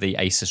 and now the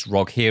Asus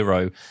ROG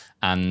Hero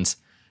and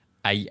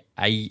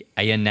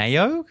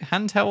Ayaneo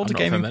handheld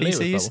gaming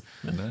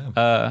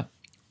PCs,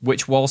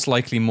 which, whilst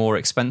likely more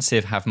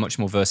expensive, have much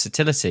more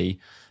versatility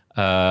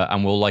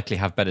and will likely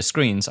have better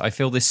screens, I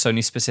feel this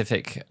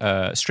Sony-specific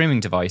streaming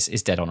device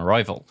is dead on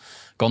arrival.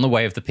 Gone the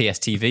way of the PS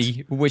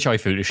TV, which I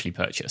foolishly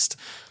purchased.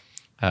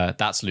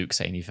 That's Luke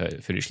saying he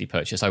foolishly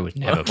purchased. I would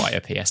never buy a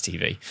PS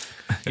TV.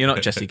 You're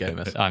not Jesse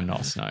Gomez. I'm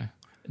not, no.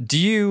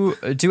 Do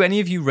any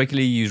of you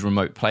regularly use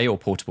remote play or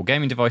portable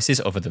gaming devices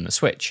other than the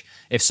Switch?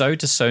 If so,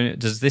 does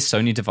this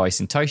Sony device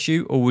entice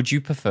you, or would you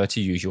prefer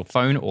to use your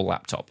phone or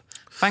laptop?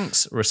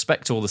 Thanks.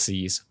 Respect all the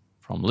C's.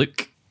 From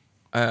Luke.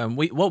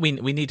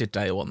 We needed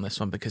Dale on this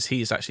one because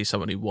he's actually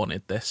someone who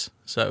wanted this.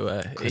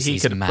 So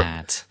he's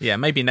mad. Yeah,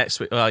 maybe next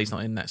week. Well, he's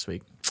not in next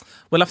week.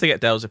 We'll have to get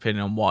Dale's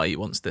opinion on why he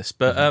wants this.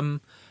 But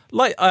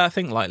I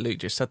think like Luke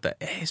just said, that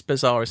it's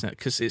bizarre, isn't it?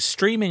 Because it's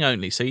streaming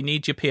only, so you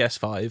need your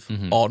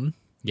PS5 on.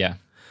 Yeah.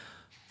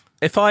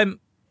 If I'm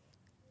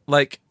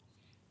like,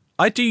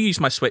 I do use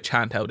my Switch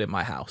handheld in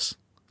my house.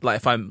 Like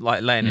if I'm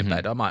like laying in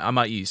bed, I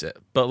might use it.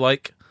 But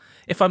like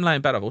if I'm laying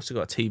in bed, I've also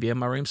got a TV in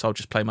my room, so I'll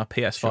just play my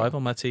PS5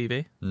 on my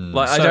TV.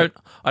 Like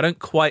I don't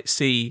quite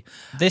see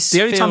this.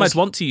 The only time I'd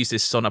want to use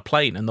this is on a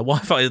plane, and the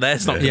Wi-Fi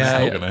there's not.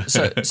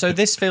 So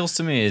this feels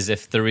to me as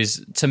if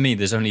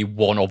there's only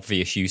one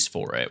obvious use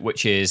for it,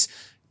 which is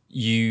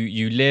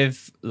you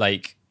live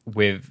like.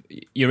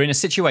 You're in a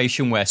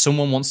situation where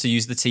someone wants to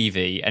use the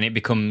TV and it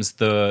becomes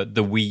the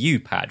Wii U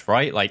pad,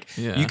 right? Like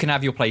you can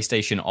have your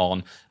PlayStation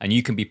on and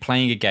you can be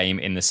playing a game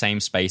in the same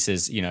space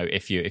as,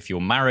 if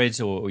you're married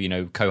or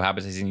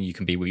cohabitating, you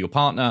can be with your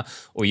partner,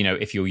 or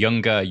if you're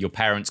younger, your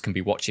parents can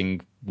be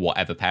watching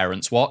whatever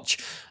parents watch,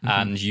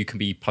 and you can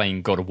be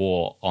playing God of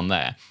War on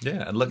there.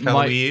 Yeah, and look how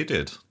Wii U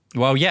did.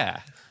 Well,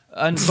 yeah,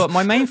 but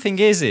my main thing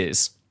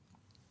is.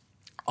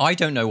 I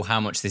don't know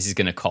how much this is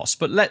going to cost,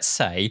 but let's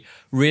say,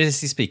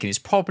 realistically speaking, it's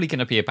probably going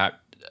to be about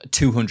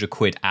 200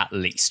 quid at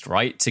least,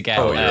 right? To get.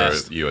 Oh,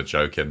 you are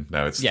joking.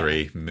 No, it's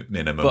three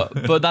minimum.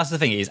 But that's the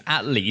thing is,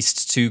 at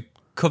least to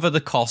cover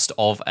the cost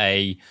of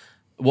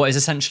what is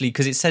essentially,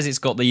 because it says it's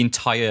got the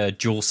entire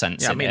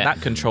DualSense in it. That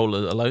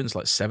controller alone is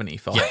like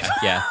 75.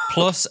 Yeah,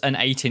 plus an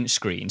 8-inch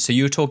screen. So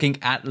you're talking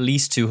at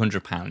least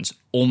 £200,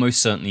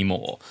 almost certainly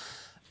more.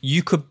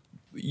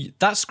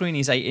 That screen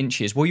is 8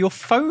 inches. Well,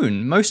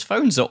 most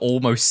phones are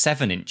almost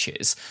 7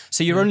 inches.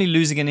 So you're only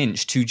losing an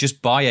inch to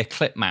just buy a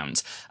clip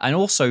mount and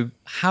also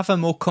have a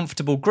more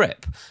comfortable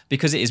grip,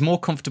 because it is more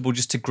comfortable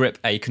just to grip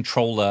a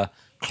controller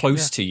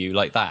close to you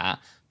like that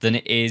than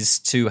it is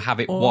to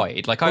have it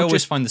wide. Like I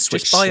always find the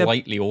Switch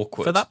slightly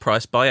awkward. For that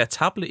price, buy a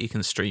tablet you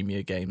can stream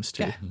your games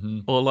to.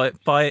 Yeah. Or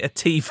like buy a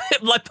TV.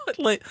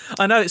 like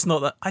I know it's not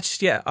that.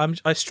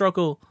 I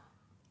struggle.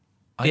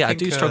 I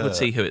do struggle to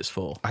see who it's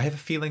for. I have a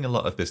feeling a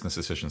lot of business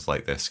decisions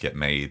like this get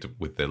made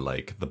with the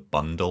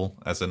bundle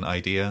as an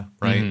idea,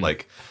 right?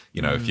 Like,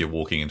 if you're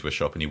walking into a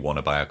shop and you want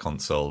to buy a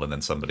console and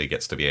then somebody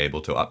gets to be able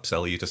to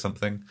upsell you to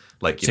something.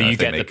 Like, so you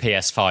get the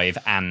PS5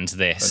 and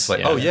this. It's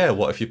like,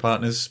 what if your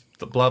partner's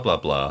blah, blah,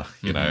 blah,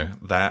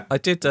 that.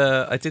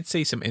 I did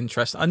see some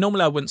interest. I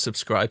wouldn't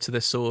subscribe to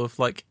this sort of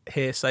like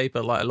hearsay,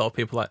 but like a lot of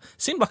people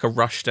seemed like a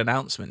rushed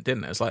announcement,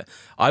 didn't it? It's like,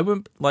 I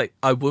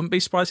wouldn't be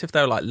surprised if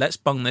they were like, let's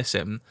bung this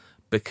in,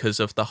 because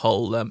of the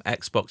whole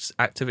Xbox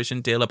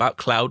Activision deal about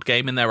cloud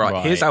gaming. They're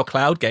right. Here's our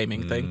cloud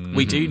gaming thing.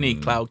 We do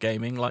need cloud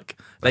gaming. Like,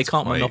 they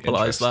can't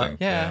monopolize that.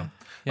 Yeah.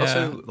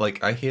 Also,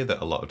 like, I hear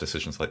that a lot of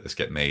decisions like this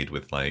get made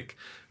with, like,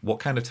 what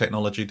kind of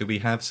technology do we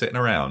have sitting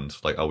around?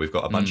 Like, we've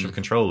got a bunch of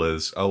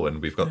controllers. Oh,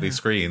 and we've got these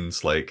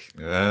screens. Like,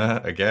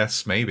 I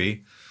guess,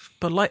 maybe.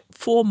 But, like,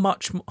 for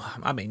much more...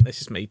 I mean,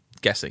 this is me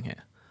guessing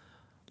here.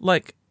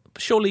 Like...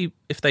 Surely,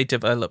 if they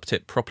developed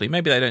it properly,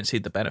 maybe they don't see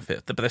the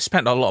benefit. But they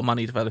spent a lot of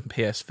money developing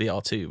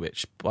PSVR 2,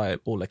 which, by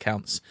all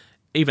accounts,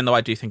 even though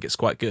I do think it's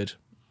quite good,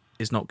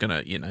 is not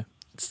gonna,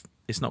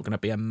 it's not gonna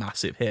be a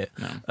massive hit.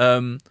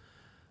 No.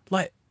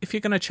 Like, if you're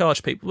gonna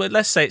charge people,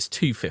 let's say it's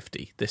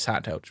 $250. This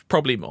handheld,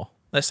 probably more.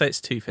 Let's say it's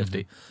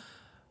 $250.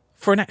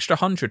 For an extra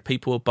 100,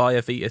 people will buy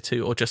a Vita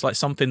 2, or just like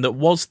something that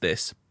was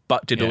this,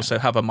 but did also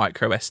have a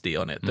micro SD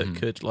on it that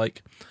could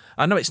like.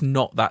 I know it's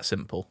not that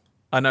simple.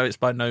 I know it's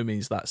by no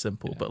means that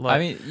simple, but like, I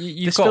mean,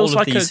 you've got all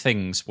of these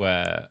things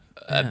where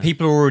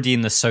people are already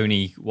in the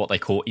Sony, what they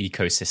call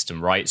ecosystem,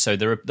 right? So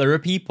there are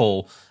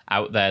people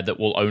out there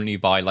that will only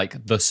buy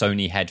like the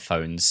Sony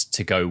headphones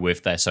to go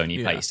with their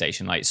Sony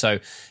PlayStation. Like, so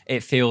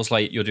it feels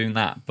like you're doing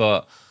that.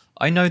 But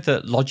I know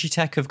that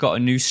Logitech have got a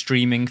new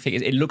streaming thing.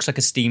 It looks like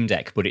a Steam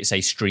Deck, but it's a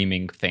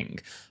streaming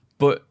thing.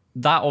 But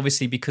that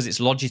obviously, because it's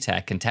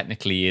Logitech and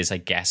technically is, I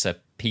guess, a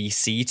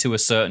PC to a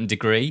certain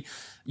degree,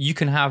 you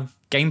can have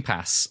Game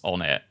Pass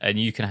on it, and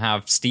you can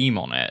have Steam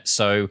on it,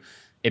 so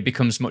it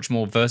becomes much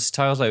more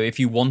versatile. So if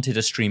you wanted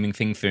a streaming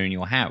thing for in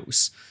your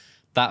house,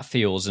 that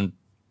feels, and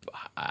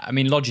I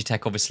mean,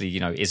 Logitech obviously,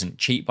 isn't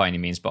cheap by any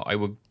means, but I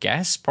would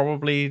guess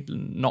probably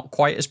not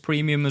quite as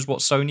premium as what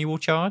Sony will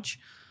charge.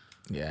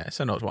 Yeah,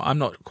 so I'm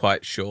not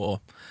quite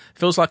sure. It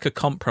feels like a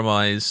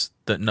compromise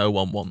that no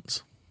one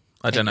wants.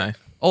 I don't know.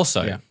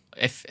 Also,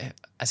 if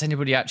has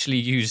anybody actually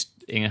used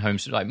in-home,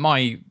 like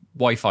my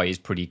Wi-Fi is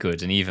pretty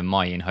good, and even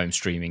my in-home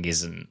streaming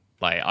isn't,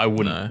 like, I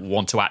wouldn't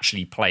want to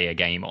actually play a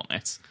game on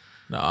it.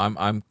 No,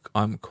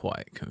 I'm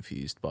quite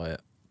confused by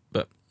it,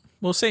 but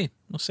we'll see.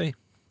 Maybe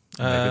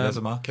there's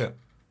a market.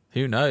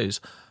 Who knows?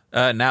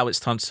 Now it's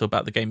time to talk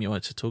about the game you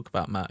wanted to talk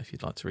about, Matt, if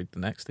you'd like to read the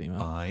next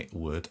email. I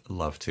would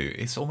love to.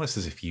 It's almost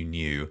as if you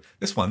knew.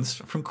 This one's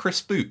from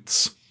Chris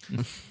Boots.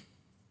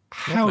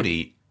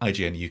 Howdy,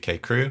 IGN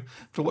UK crew.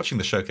 After watching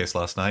the showcase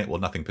last night,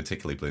 well, nothing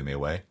particularly blew me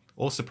away.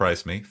 All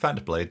surprised me.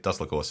 Phantom Blade does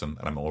look awesome,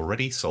 and I'm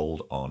already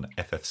sold on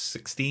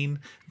FF16 and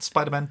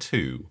Spider-Man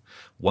 2.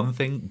 One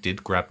thing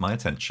did grab my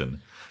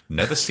attention.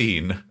 Never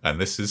seen,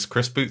 and this is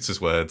Chris Boots'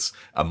 words,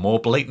 a more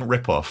blatant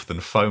rip-off than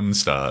Foam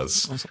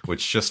Stars,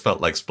 which just felt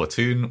like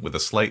Splatoon with a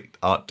slight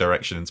art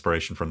direction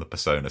inspiration from the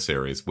Persona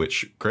series,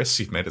 which, Chris,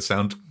 you've made it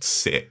sound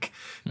sick.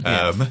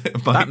 Yeah.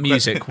 That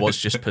music was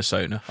just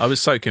Persona. I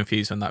was so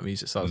confused when that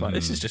music started. I was like,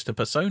 this is just a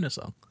Persona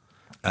song.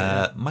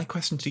 My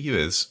question to you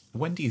is,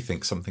 when do you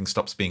think something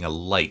stops being a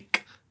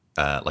like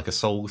a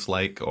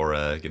Souls-like or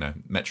a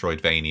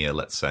Metroidvania,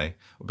 let's say,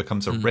 or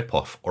becomes a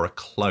rip-off or a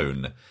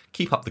clone?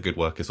 Keep up the good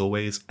work as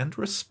always, and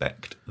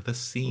respect the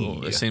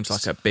scene. It seems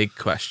like a big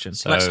question.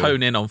 So let's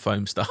hone in on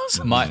Foam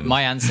Stars.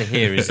 My answer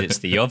here is it's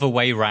the other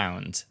way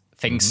round.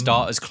 Things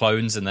start as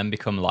clones and then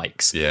become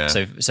likes. Yeah.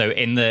 So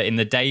in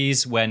the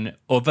days when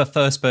other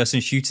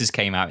first-person shooters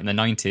came out in the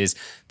 90s,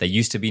 they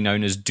used to be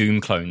known as Doom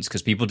clones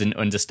because people didn't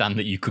understand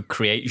that you could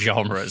create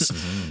genres.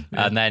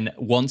 And then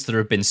once there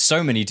have been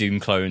so many Doom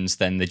clones,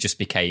 then they just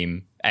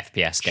became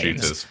FPS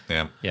games. Shooters,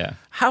 yeah.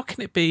 How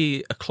can it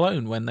be a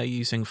clone when they're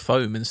using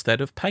foam instead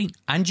of paint?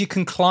 And you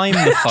can climb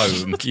the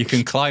foam. You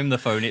can climb the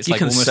foam. It's you like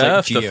can almost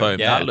surf like the foam.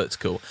 Yeah. That looks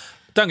cool.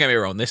 Don't get me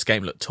wrong. This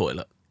game looked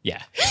toilet.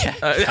 Yeah.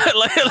 I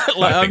think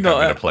I'm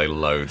going to play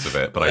loads of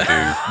it, but I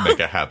do make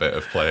a habit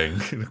of playing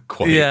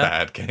quite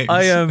bad games.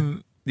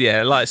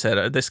 Like I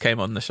said, this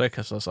came on the show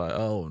because I was like,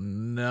 oh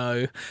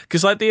no.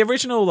 Because like the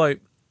original, like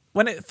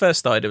when it first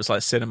started, it was like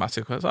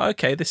cinematic. I was like,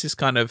 okay, this is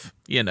kind of,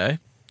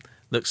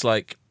 looks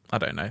like, I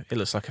don't know, it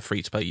looks like a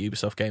free-to-play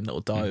Ubisoft game that will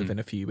die within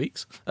a few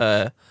weeks.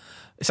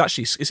 It's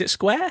actually, is it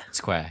Square?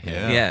 Square,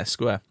 yeah. Yeah,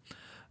 Square.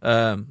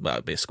 Well,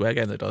 it'd be a Square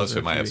game that does. Also,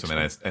 it might have some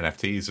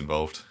NFTs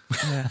involved.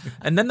 Yeah,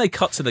 and then they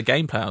cut to the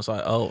gameplay. I was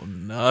like, "Oh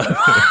no!"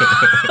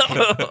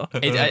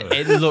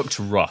 It looked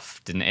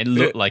rough, didn't it? It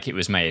looked like it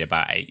was made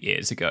about 8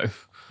 years ago.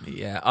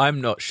 Yeah,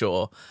 I'm not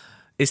sure.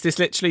 Is this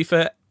literally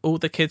for all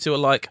the kids who are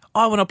like,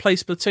 "I want to play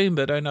Splatoon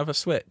but don't have a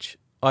Switch"?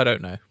 I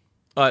don't know.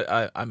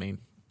 I mean,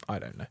 I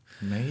don't know.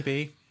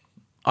 Maybe.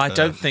 I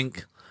don't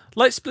think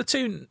like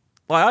Splatoon.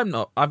 Like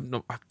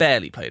I've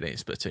barely played any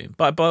Splatoon,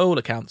 but by all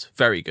accounts,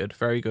 very good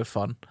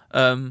fun.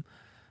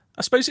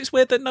 I suppose it's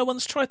weird that no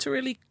one's tried to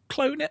really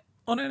clone it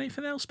on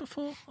anything else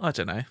before. I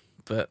don't know,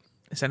 but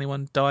is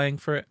anyone dying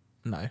for it?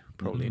 No,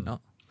 probably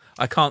not.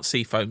 I can't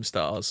see Foam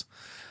Stars.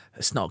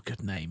 It's not a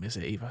good name, is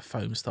it? Either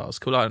Foam Stars,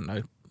 cool. I don't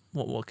know.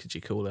 What could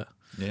you call it?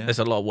 Yeah. There's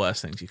a lot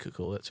worse things you could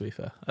call it, to be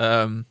fair.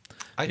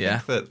 I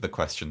think that the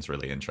question's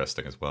really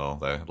interesting as well,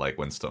 though. Like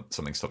when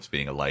something stops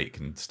being a like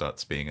and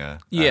starts being a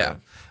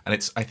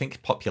and I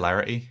think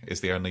popularity is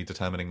the only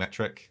determining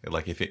metric.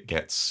 Like if it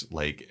gets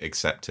like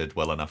accepted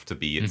well enough to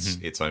be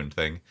its own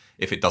thing.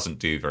 If it doesn't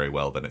do very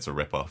well, then it's a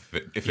ripoff.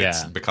 If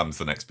it becomes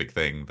the next big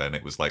thing, then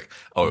it was like,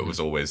 it was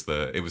always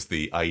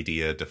the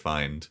idea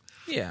defined.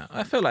 Yeah,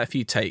 I feel like if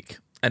you take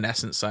an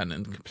Essence sign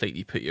and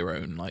completely put your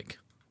own like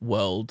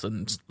world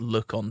and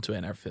look onto it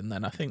and everything,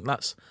 then I think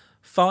that's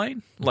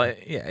fine.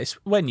 Like, yeah, it's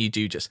when you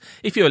do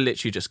if you're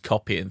literally just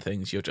copying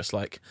things, you're just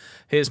like,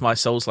 here's my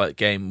Souls-like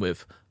game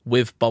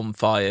with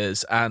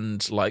bonfires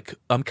and like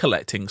I'm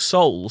collecting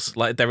souls.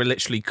 Like they're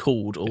literally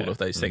called all of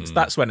those things.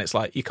 That's when it's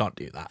like you can't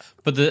do that.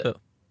 But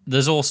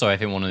there's also, I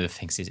think one of the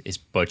things is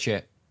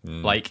budget.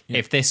 Like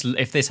if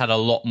this had a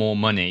lot more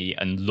money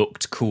and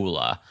looked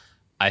cooler,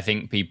 I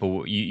think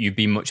people you'd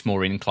be much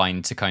more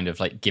inclined to kind of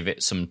like give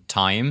it some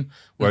time,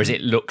 whereas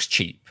it looks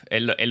cheap.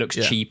 It looks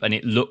cheap, and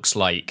it looks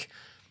like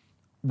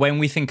when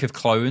we think of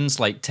clones,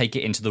 like take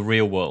it into the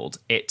real world,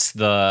 it's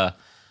the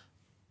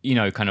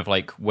kind of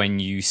like when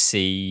you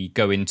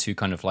go into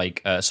kind of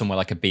like somewhere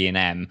like a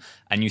B&M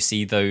and you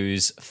see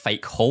those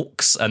fake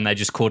Hulks and they're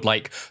just called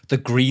like the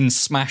Green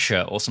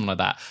Smasher or something like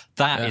that.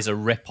 That is a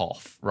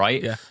rip-off,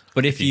 right? Yeah.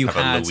 But if you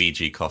have a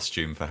Luigi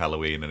costume for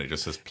Halloween and it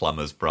just says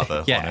Plumber's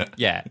Brother on it.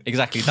 Yeah,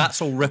 exactly.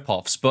 That's all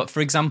rip-offs. But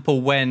for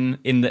example, when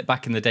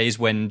back in the days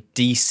when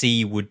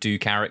DC would do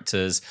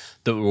characters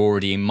that were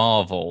already in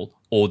Marvel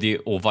or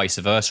vice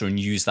versa and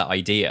use that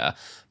idea,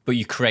 but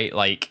you create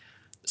like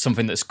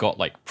something that's got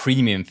like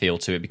premium feel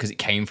to it because it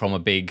came from a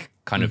big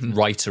kind of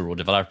writer or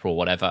developer or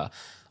whatever,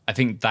 I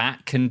think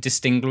that can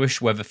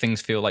distinguish whether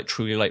things feel like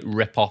truly like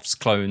rip-offs,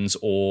 clones,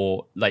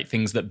 or like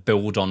things that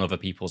build on other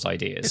people's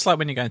ideas. It's like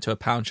when you go into a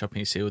pound shop and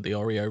you see all the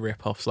Oreo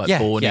rip-offs, like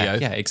Borneo.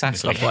 Yeah, exactly.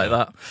 Stuff like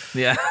that.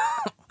 Yeah.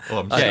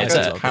 Well, I'm going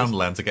to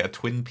Poundland to get a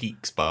Twin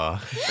Peaks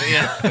bar.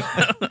 Yeah.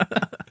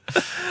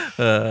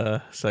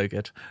 So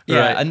good.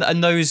 Yeah, right.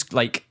 and those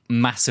like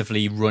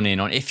massively run in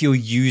on if you're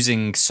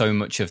using so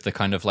much of the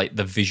kind of like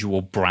the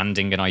visual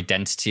branding and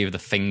identity of the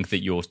thing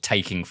that you're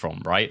taking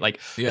from, right? Like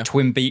a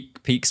Twin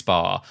Peaks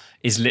bar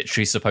is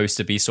literally supposed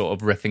to be sort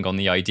of riffing on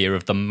the idea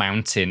of the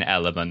mountain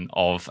element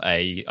of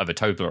a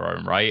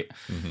Toblerone, right?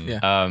 Mm-hmm.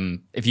 Yeah.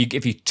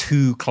 If you're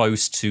too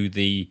close to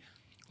the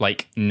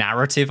like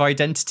narrative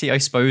identity, I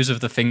suppose, of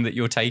the thing that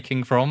you're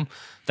taking from,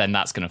 then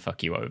that's going to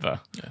fuck you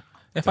over. Yeah.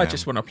 If I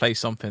just want to play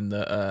something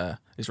that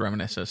is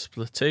reminiscent of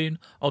Splatoon,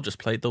 I'll just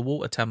play the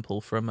Water Temple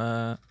from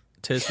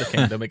Tears of the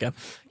Kingdom again.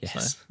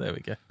 Yes. So, there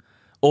we go.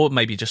 Or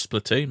maybe just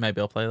Splatoon.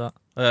 Maybe I'll play that.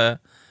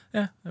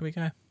 Yeah, there we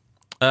go.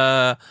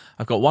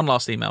 I've got one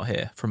last email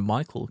here from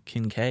Michael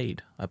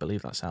Kincaid. I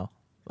believe that's how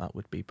that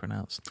would be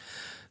pronounced.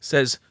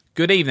 Says,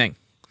 good evening.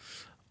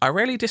 I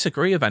rarely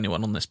disagree with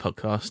anyone on this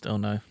podcast. Oh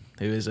no,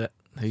 who is it?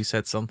 Who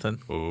said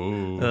something?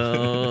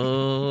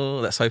 Oh,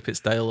 let's hope it's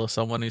Dale or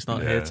someone who's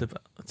not here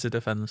to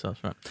defend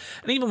themselves. Right.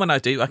 And even when I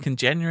do, I can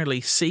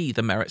genuinely see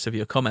the merits of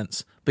your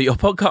comments. But your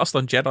podcast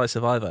on Jedi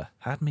Survivor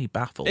had me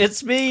baffled.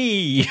 It's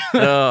me.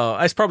 Oh,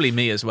 it's probably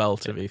me as well,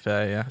 to be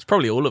fair. Yeah, it's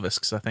probably all of us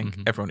because I think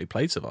everyone who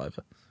played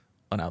Survivor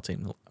on our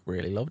team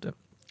really loved it.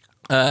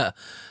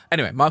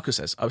 Anyway, Marcus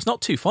says, I was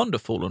not too fond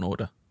of Fallen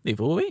Order.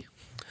 Neither were we.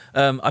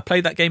 I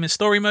played that game in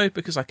story mode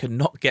because I could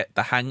not get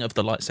the hang of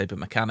the lightsaber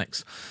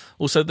mechanics.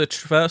 Also, the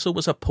traversal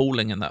was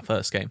appalling in that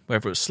first game.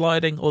 Whether it was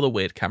sliding or the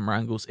weird camera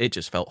angles, it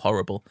just felt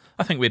horrible.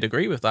 I think we'd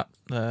agree with that,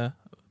 both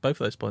of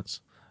those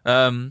points.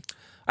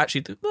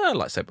 Actually, the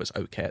lightsaber was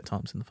okay at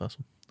times in the first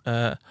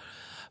one.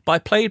 But I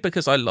played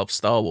because I love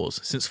Star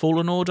Wars. Since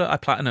Fallen Order, I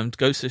platinumed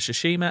Ghost of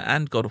Tsushima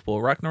and God of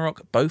War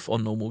Ragnarok, both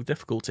on normal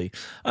difficulty.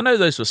 I know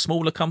those were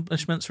small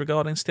accomplishments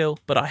regarding still,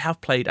 but I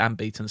have played and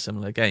beaten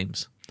similar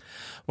games.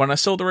 When I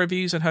saw the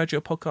reviews and heard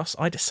your podcast,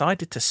 I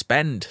decided to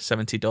spend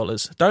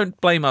 $70. Don't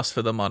blame us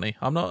for the money.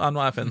 I'm not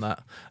having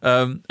that.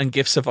 And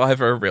give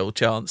Survivor a real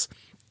chance.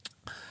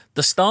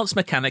 The stance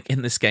mechanic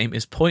in this game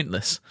is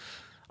pointless.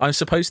 I'm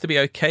supposed to be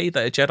okay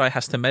that a Jedi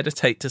has to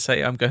meditate to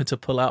say I'm going to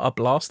pull out a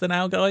blaster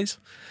now, guys.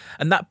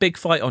 And that big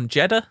fight on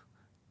Jeddah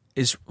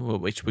is,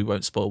 which we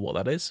won't spoil what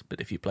that is,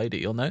 but if you played it,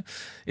 you'll know,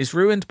 is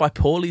ruined by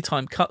poorly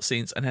timed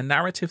cutscenes and a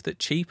narrative that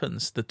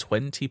cheapens the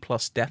 20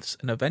 plus deaths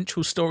and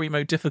eventual story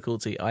mode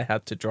difficulty I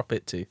had to drop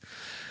it to.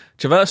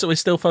 Traversal is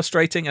still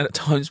frustrating and at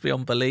times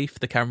beyond belief.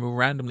 The camera will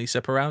randomly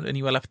zip around and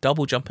you are left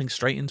double jumping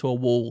straight into a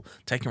wall,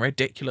 taking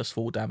ridiculous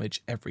fall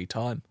damage every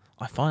time.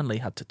 I finally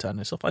had to turn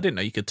this off. I didn't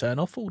know you could turn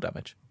off fall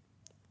damage.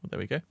 Well, there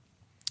we go.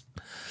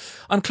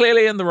 I'm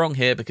clearly in the wrong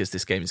here because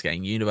this game is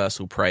getting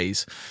universal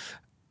praise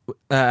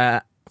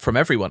from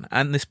everyone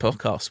and this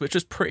podcast, which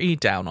was pretty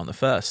down on the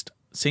first.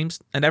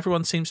 And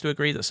everyone seems to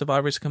agree that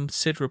Survivor is a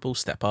considerable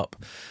step up.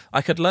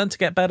 I could learn to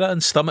get better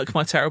and stomach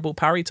my terrible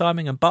parry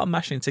timing and button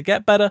mashing to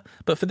get better,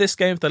 but for this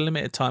game, with the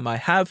limited time I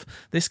have,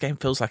 this game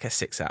feels like a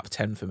 6 out of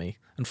 10 for me.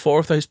 And 4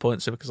 of those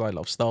points are because I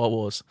love Star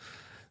Wars.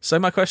 So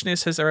my question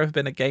is, has there ever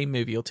been a game,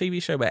 movie or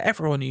TV show where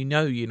everyone you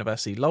know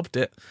universally loved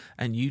it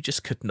and you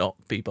just could not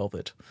be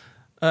bothered?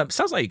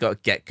 Sounds like you got to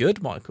get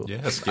good, Michael.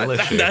 Yeah, skill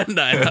issue.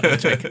 No, I'm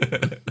joking.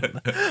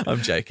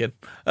 I'm joking.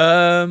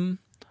 I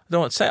don't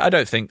want to say. I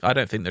don't think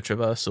the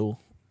traversal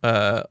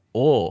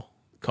or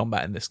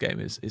combat in this game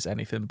is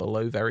anything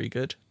below very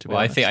good. To be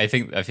honest. I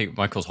think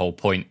Michael's whole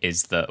point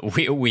is that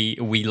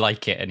we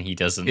like it and he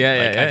doesn't.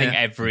 I think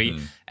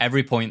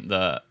every point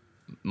that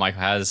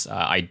Michael has,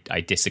 I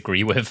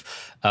disagree with,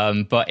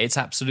 but it's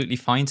absolutely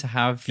fine to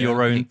have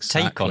your own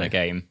take on a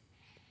game.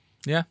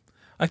 Yeah,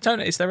 I don't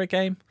know. Is there a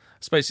game?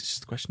 I suppose it's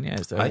just a question. Yeah,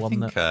 is there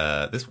one think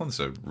this one's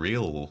a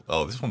real.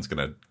 Oh, this one's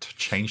going to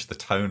change the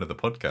tone of the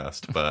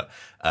podcast. But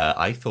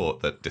I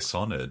thought that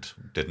Dishonored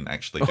didn't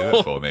actually do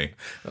it for me.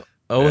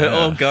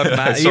 Oh God,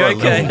 Matt, are you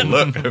okay? A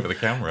look over the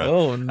camera.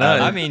 Oh no!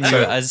 I mean, as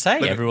I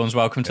say, everyone's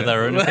welcome to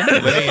their own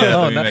opinion.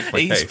 Let me make my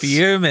He's case.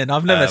 fuming.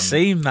 I've never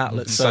seen Matt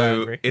look so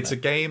angry. It's a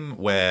game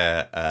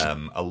where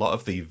a lot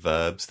of the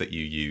verbs that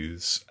you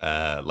use,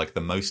 like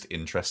the most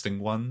interesting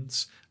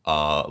ones,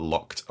 are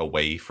locked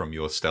away from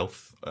your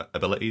stealth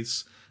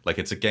abilities. Like,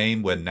 it's a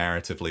game where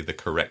narratively the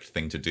correct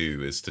thing to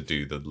do is to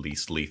do the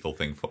least lethal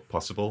thing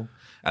possible,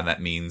 and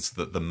that means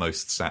that the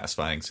most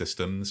satisfying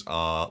systems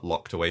are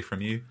locked away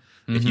from you.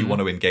 Mm-hmm. If you want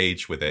to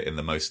engage with it in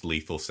the most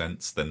lethal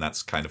sense, then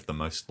that's kind of the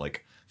most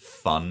like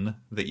fun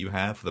that you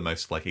have, the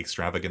most like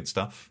extravagant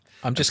stuff.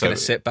 I'm just going to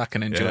sit back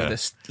and enjoy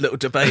this little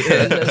debate.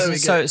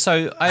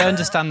 So I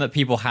understand that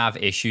people have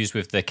issues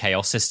with the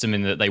chaos system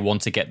in that they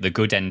want to get the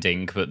good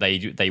ending, but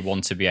they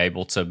want to be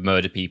able to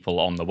murder people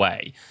on the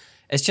way.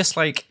 It's just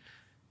like,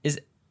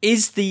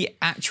 is the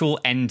actual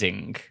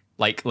ending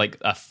like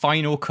a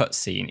final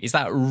cutscene? Is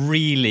that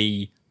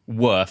really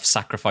worth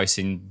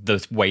sacrificing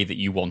the way that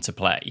you want to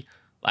play?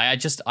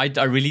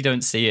 I really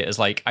don't see it as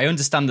like, I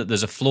understand that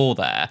there's a flaw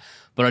there,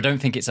 but I don't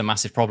think it's a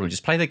massive problem.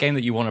 Just play the game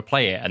that you want to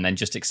play it, and then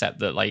just accept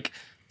that like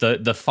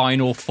the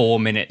final 4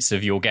 minutes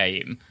of your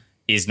game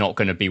is not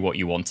going to be what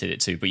you wanted it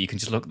to, but you can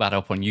just look that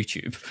up on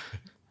YouTube.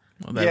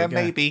 Well, yeah,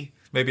 maybe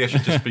I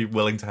should just be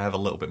willing to have a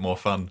little bit more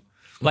fun.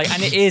 Like,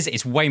 and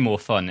it's way more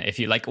fun if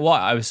you like.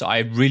 I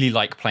really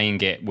like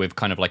playing it with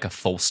kind of like a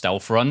full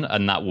stealth run,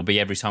 and that will be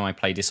every time I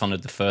play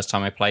Dishonored. The first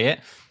time I play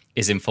it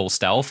is in full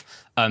stealth.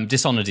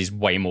 Dishonored is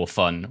way more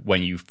fun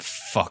when you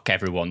fuck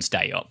everyone's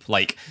day up.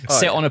 Like,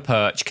 sit on a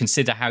perch,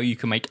 consider how you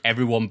can make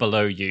everyone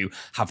below you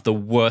have the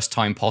worst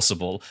time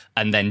possible,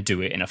 and then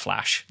do it in a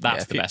flash.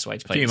 That's the best way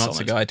to play Dishonored. A few months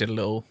ago, I did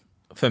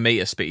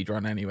a speed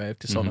run anyway of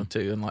Dishonored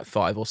 2 in like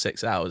 5 or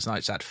 6 hours, and I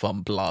just had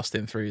fun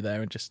blasting through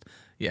there and just,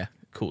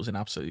 causing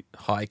absolute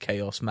high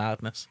chaos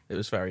madness. It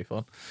was very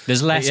fun.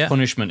 There's less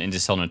punishment in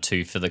Dishonored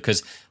 2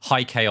 because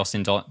high chaos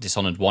in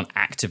Dishonored 1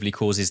 actively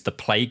causes the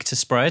plague to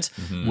spread,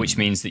 which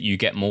means that you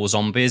get more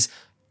zombies.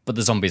 But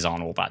the zombies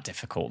aren't all that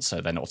difficult, so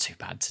they're not too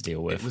bad to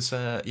deal with.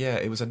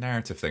 It was a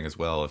narrative thing as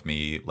well of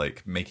me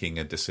like making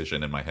a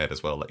decision in my head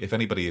as well. Like, if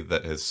anybody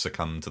that has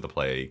succumbed to the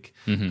plague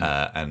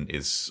and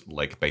is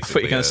like basically, I thought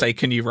you were going to say,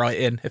 can you write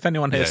in? If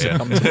anyone here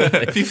succumbed to the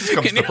plague, if you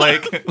succumb to the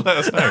plague, let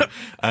us know.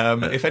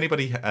 If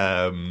anybody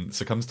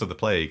succumbs to the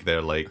plague,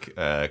 they're like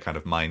kind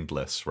of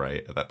mindless,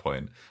 right, at that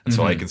point. And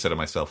so I consider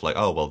myself like,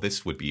 oh well,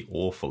 this would be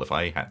awful if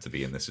I had to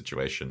be in this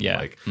situation.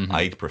 Like,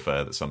 I'd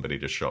prefer that somebody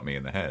just shot me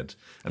in the head.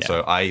 And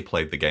so I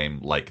played the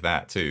game like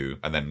that too,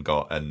 and then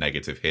got a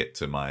negative hit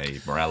to my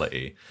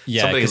morality.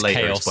 Somebody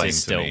later explained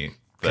to me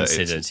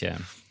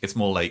that it's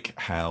more like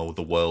how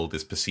the world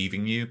is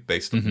perceiving you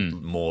based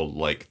on more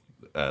like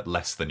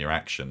less than your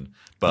action.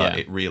 But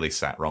it really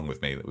sat wrong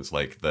with me. It was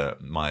like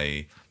that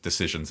my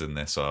decisions in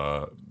this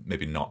are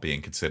maybe not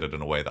being considered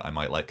in a way that I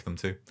might like them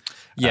to.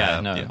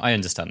 I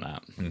understand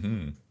that.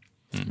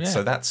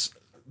 So that's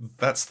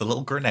the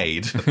little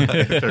grenade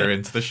I threw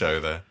into the show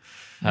there.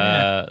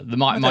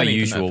 My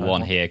usual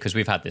one here, because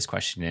we've had this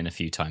question in a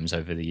few times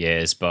over the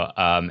years, but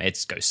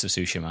it's Ghost of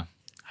Tsushima.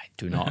 I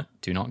do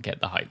not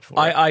get the hype for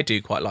it. I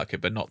do quite like it,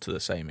 but not to the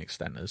same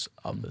extent as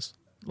others.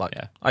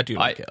 I do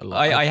like it a lot.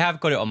 I have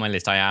got it on my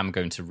list. I am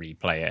going to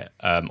replay it,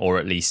 or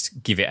at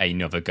least give it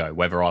another go.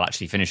 Whether I'll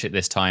actually finish it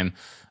this time,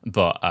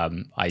 but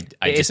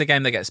it's a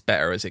game that gets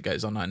better as it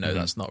goes on. I know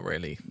that's not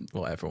really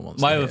what everyone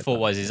wants. My other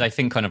thought I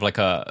think kind of like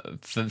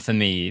for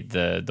me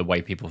the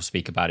way people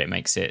speak about it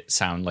makes it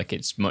sound like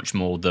it's much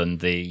more than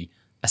the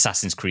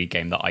Assassin's Creed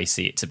game that I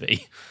see it to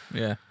be.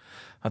 Yeah.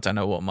 I don't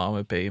know what mine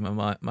would be. Am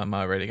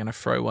I really going to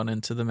throw one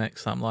into the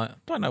mix? I'm like, I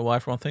don't know why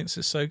everyone thinks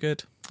it's so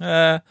good.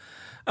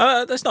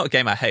 That's not a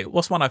game I hate.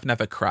 What's one I've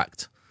never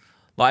cracked?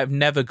 Like, I've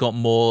never got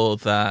more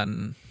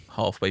than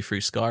halfway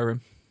through Skyrim.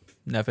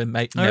 Never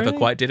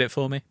quite did it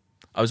for me.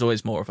 I was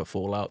always more of a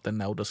Fallout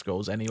than Elder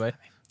Scrolls anyway.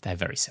 They're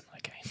very similar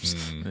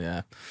games.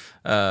 Yeah.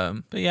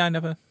 But yeah, I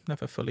never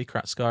fully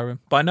cracked Skyrim.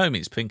 By no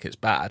means think it's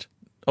bad.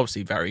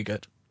 Obviously very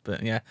good.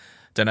 But yeah,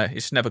 don't know.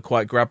 It's never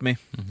quite grabbed me.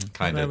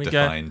 Kind of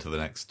defined the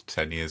next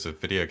 10 years of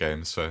video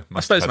games. So I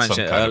suppose have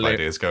some kind of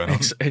ideas going on.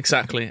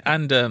 Exactly.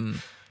 And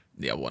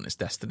the other one is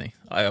Destiny.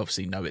 I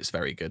obviously know it's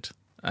very good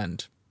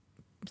and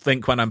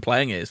think when I'm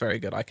playing it, it's very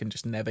good. I can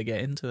just never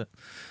get into it.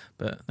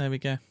 But there we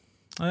go.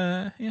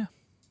 Yeah.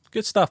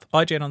 Good stuff.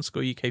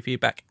 IGN_UK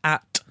feedback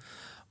at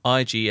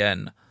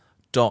IGN.com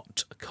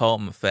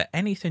for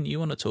anything you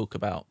want to talk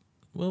about.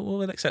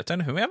 We'll accept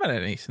anything. We haven't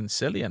had anything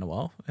silly in a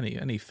while.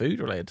 Any food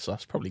related stuff.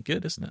 It's probably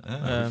good, isn't it?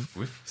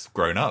 We've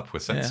grown up. We're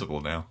sensible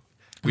now.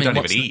 We don't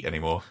even eat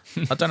anymore.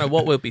 I don't know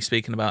what we'll be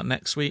speaking about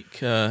next week.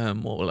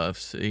 What will I have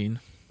seen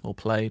or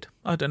played?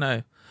 I don't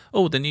know.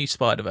 Oh, the new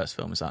Spider-Verse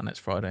film is out next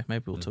Friday.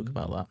 Maybe we'll talk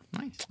about that.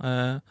 Nice.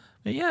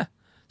 But yeah,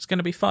 it's going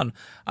to be fun.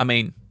 I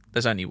mean,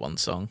 there's only one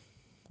song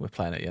we're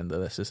playing at the end of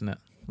this, isn't it?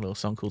 A little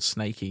song called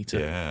Snake Eater.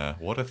 Yeah,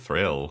 what a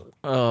thrill.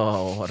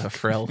 Oh, what a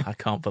thrill. I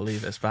can't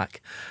believe it's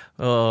back.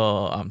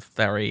 Oh, I'm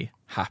very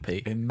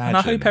happy. And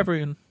I hope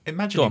everyone...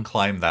 Imagine you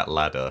climb that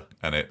ladder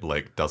and it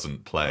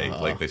doesn't play.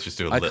 They just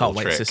do a little trick. I can't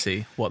wait to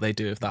see what they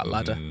do with that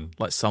ladder.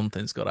 Like,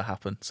 something's got to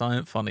happen.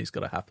 Something funny's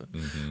got to happen.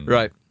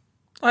 Right.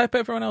 I hope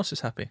everyone else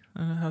is happy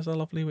and has a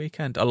lovely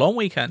weekend. A long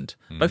weekend.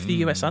 Both the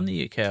US and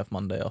the UK have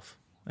Monday off.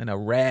 In a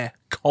rare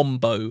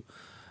combo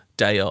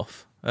day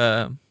off.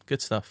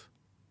 Good stuff.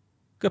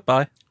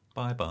 Goodbye.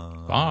 Bye-bye.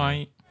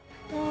 Bye.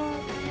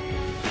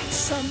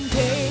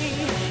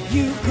 Someday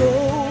you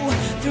go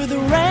through the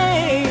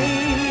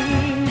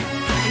rain,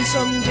 and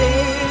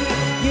someday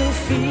you'll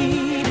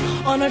feed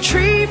on a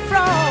tree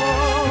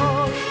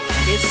frog.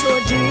 It's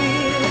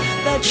ordeal,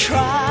 the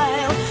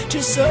trial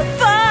to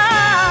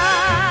survive.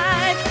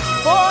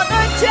 For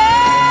the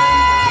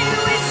day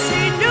we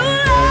see new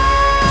light,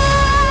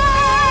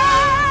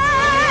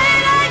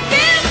 I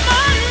give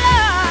my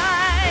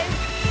life,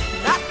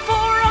 not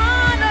for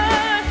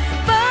honor,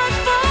 but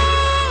for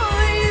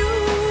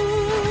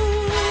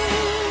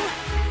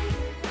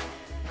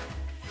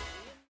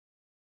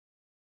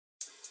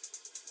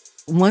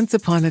you. Once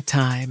upon a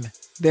time,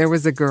 there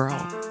was a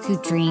girl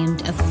who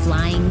dreamed of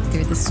flying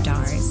through the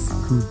stars.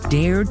 Who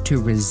dared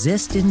to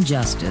resist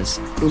injustice.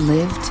 Who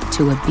lived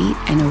to a beat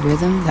and a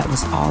rhythm that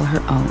was all her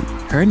own.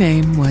 Her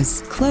name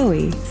was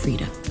Chloe.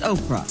 Frida.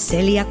 Oprah.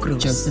 Celia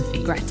Cruz.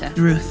 Josephine. Greta.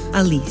 Ruth.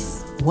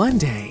 Elise. One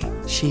day,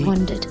 she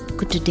wondered,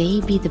 could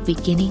today be the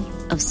beginning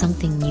of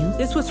something new?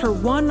 This was her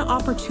one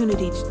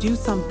opportunity to do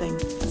something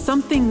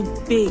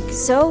big.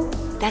 So,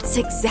 that's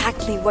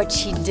exactly what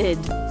she did.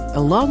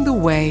 Along the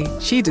way,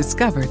 she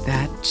discovered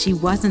that she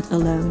wasn't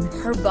alone.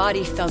 Her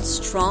body felt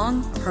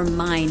strong, her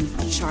mind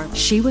sharp.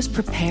 She was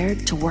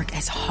prepared to work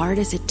as hard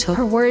as it took.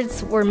 Her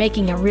words were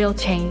making a real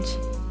change,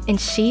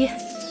 and she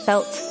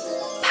felt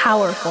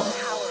powerful.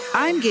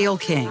 I'm Gail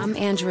King. I'm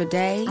Andra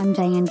Day. I'm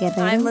Diane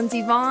Guerrero. I'm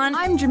Lindsay Vaughn.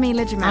 I'm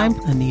Jamila Jamal. I'm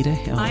Anita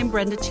Hill. I'm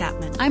Brenda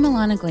Chapman. I'm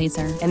Alana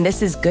Glazer. And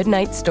this is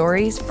Goodnight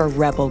Stories for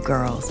Rebel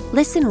Girls.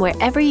 Listen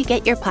wherever you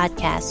get your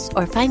podcasts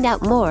or find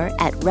out more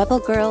at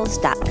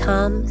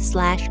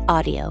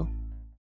rebelgirls.com/audio.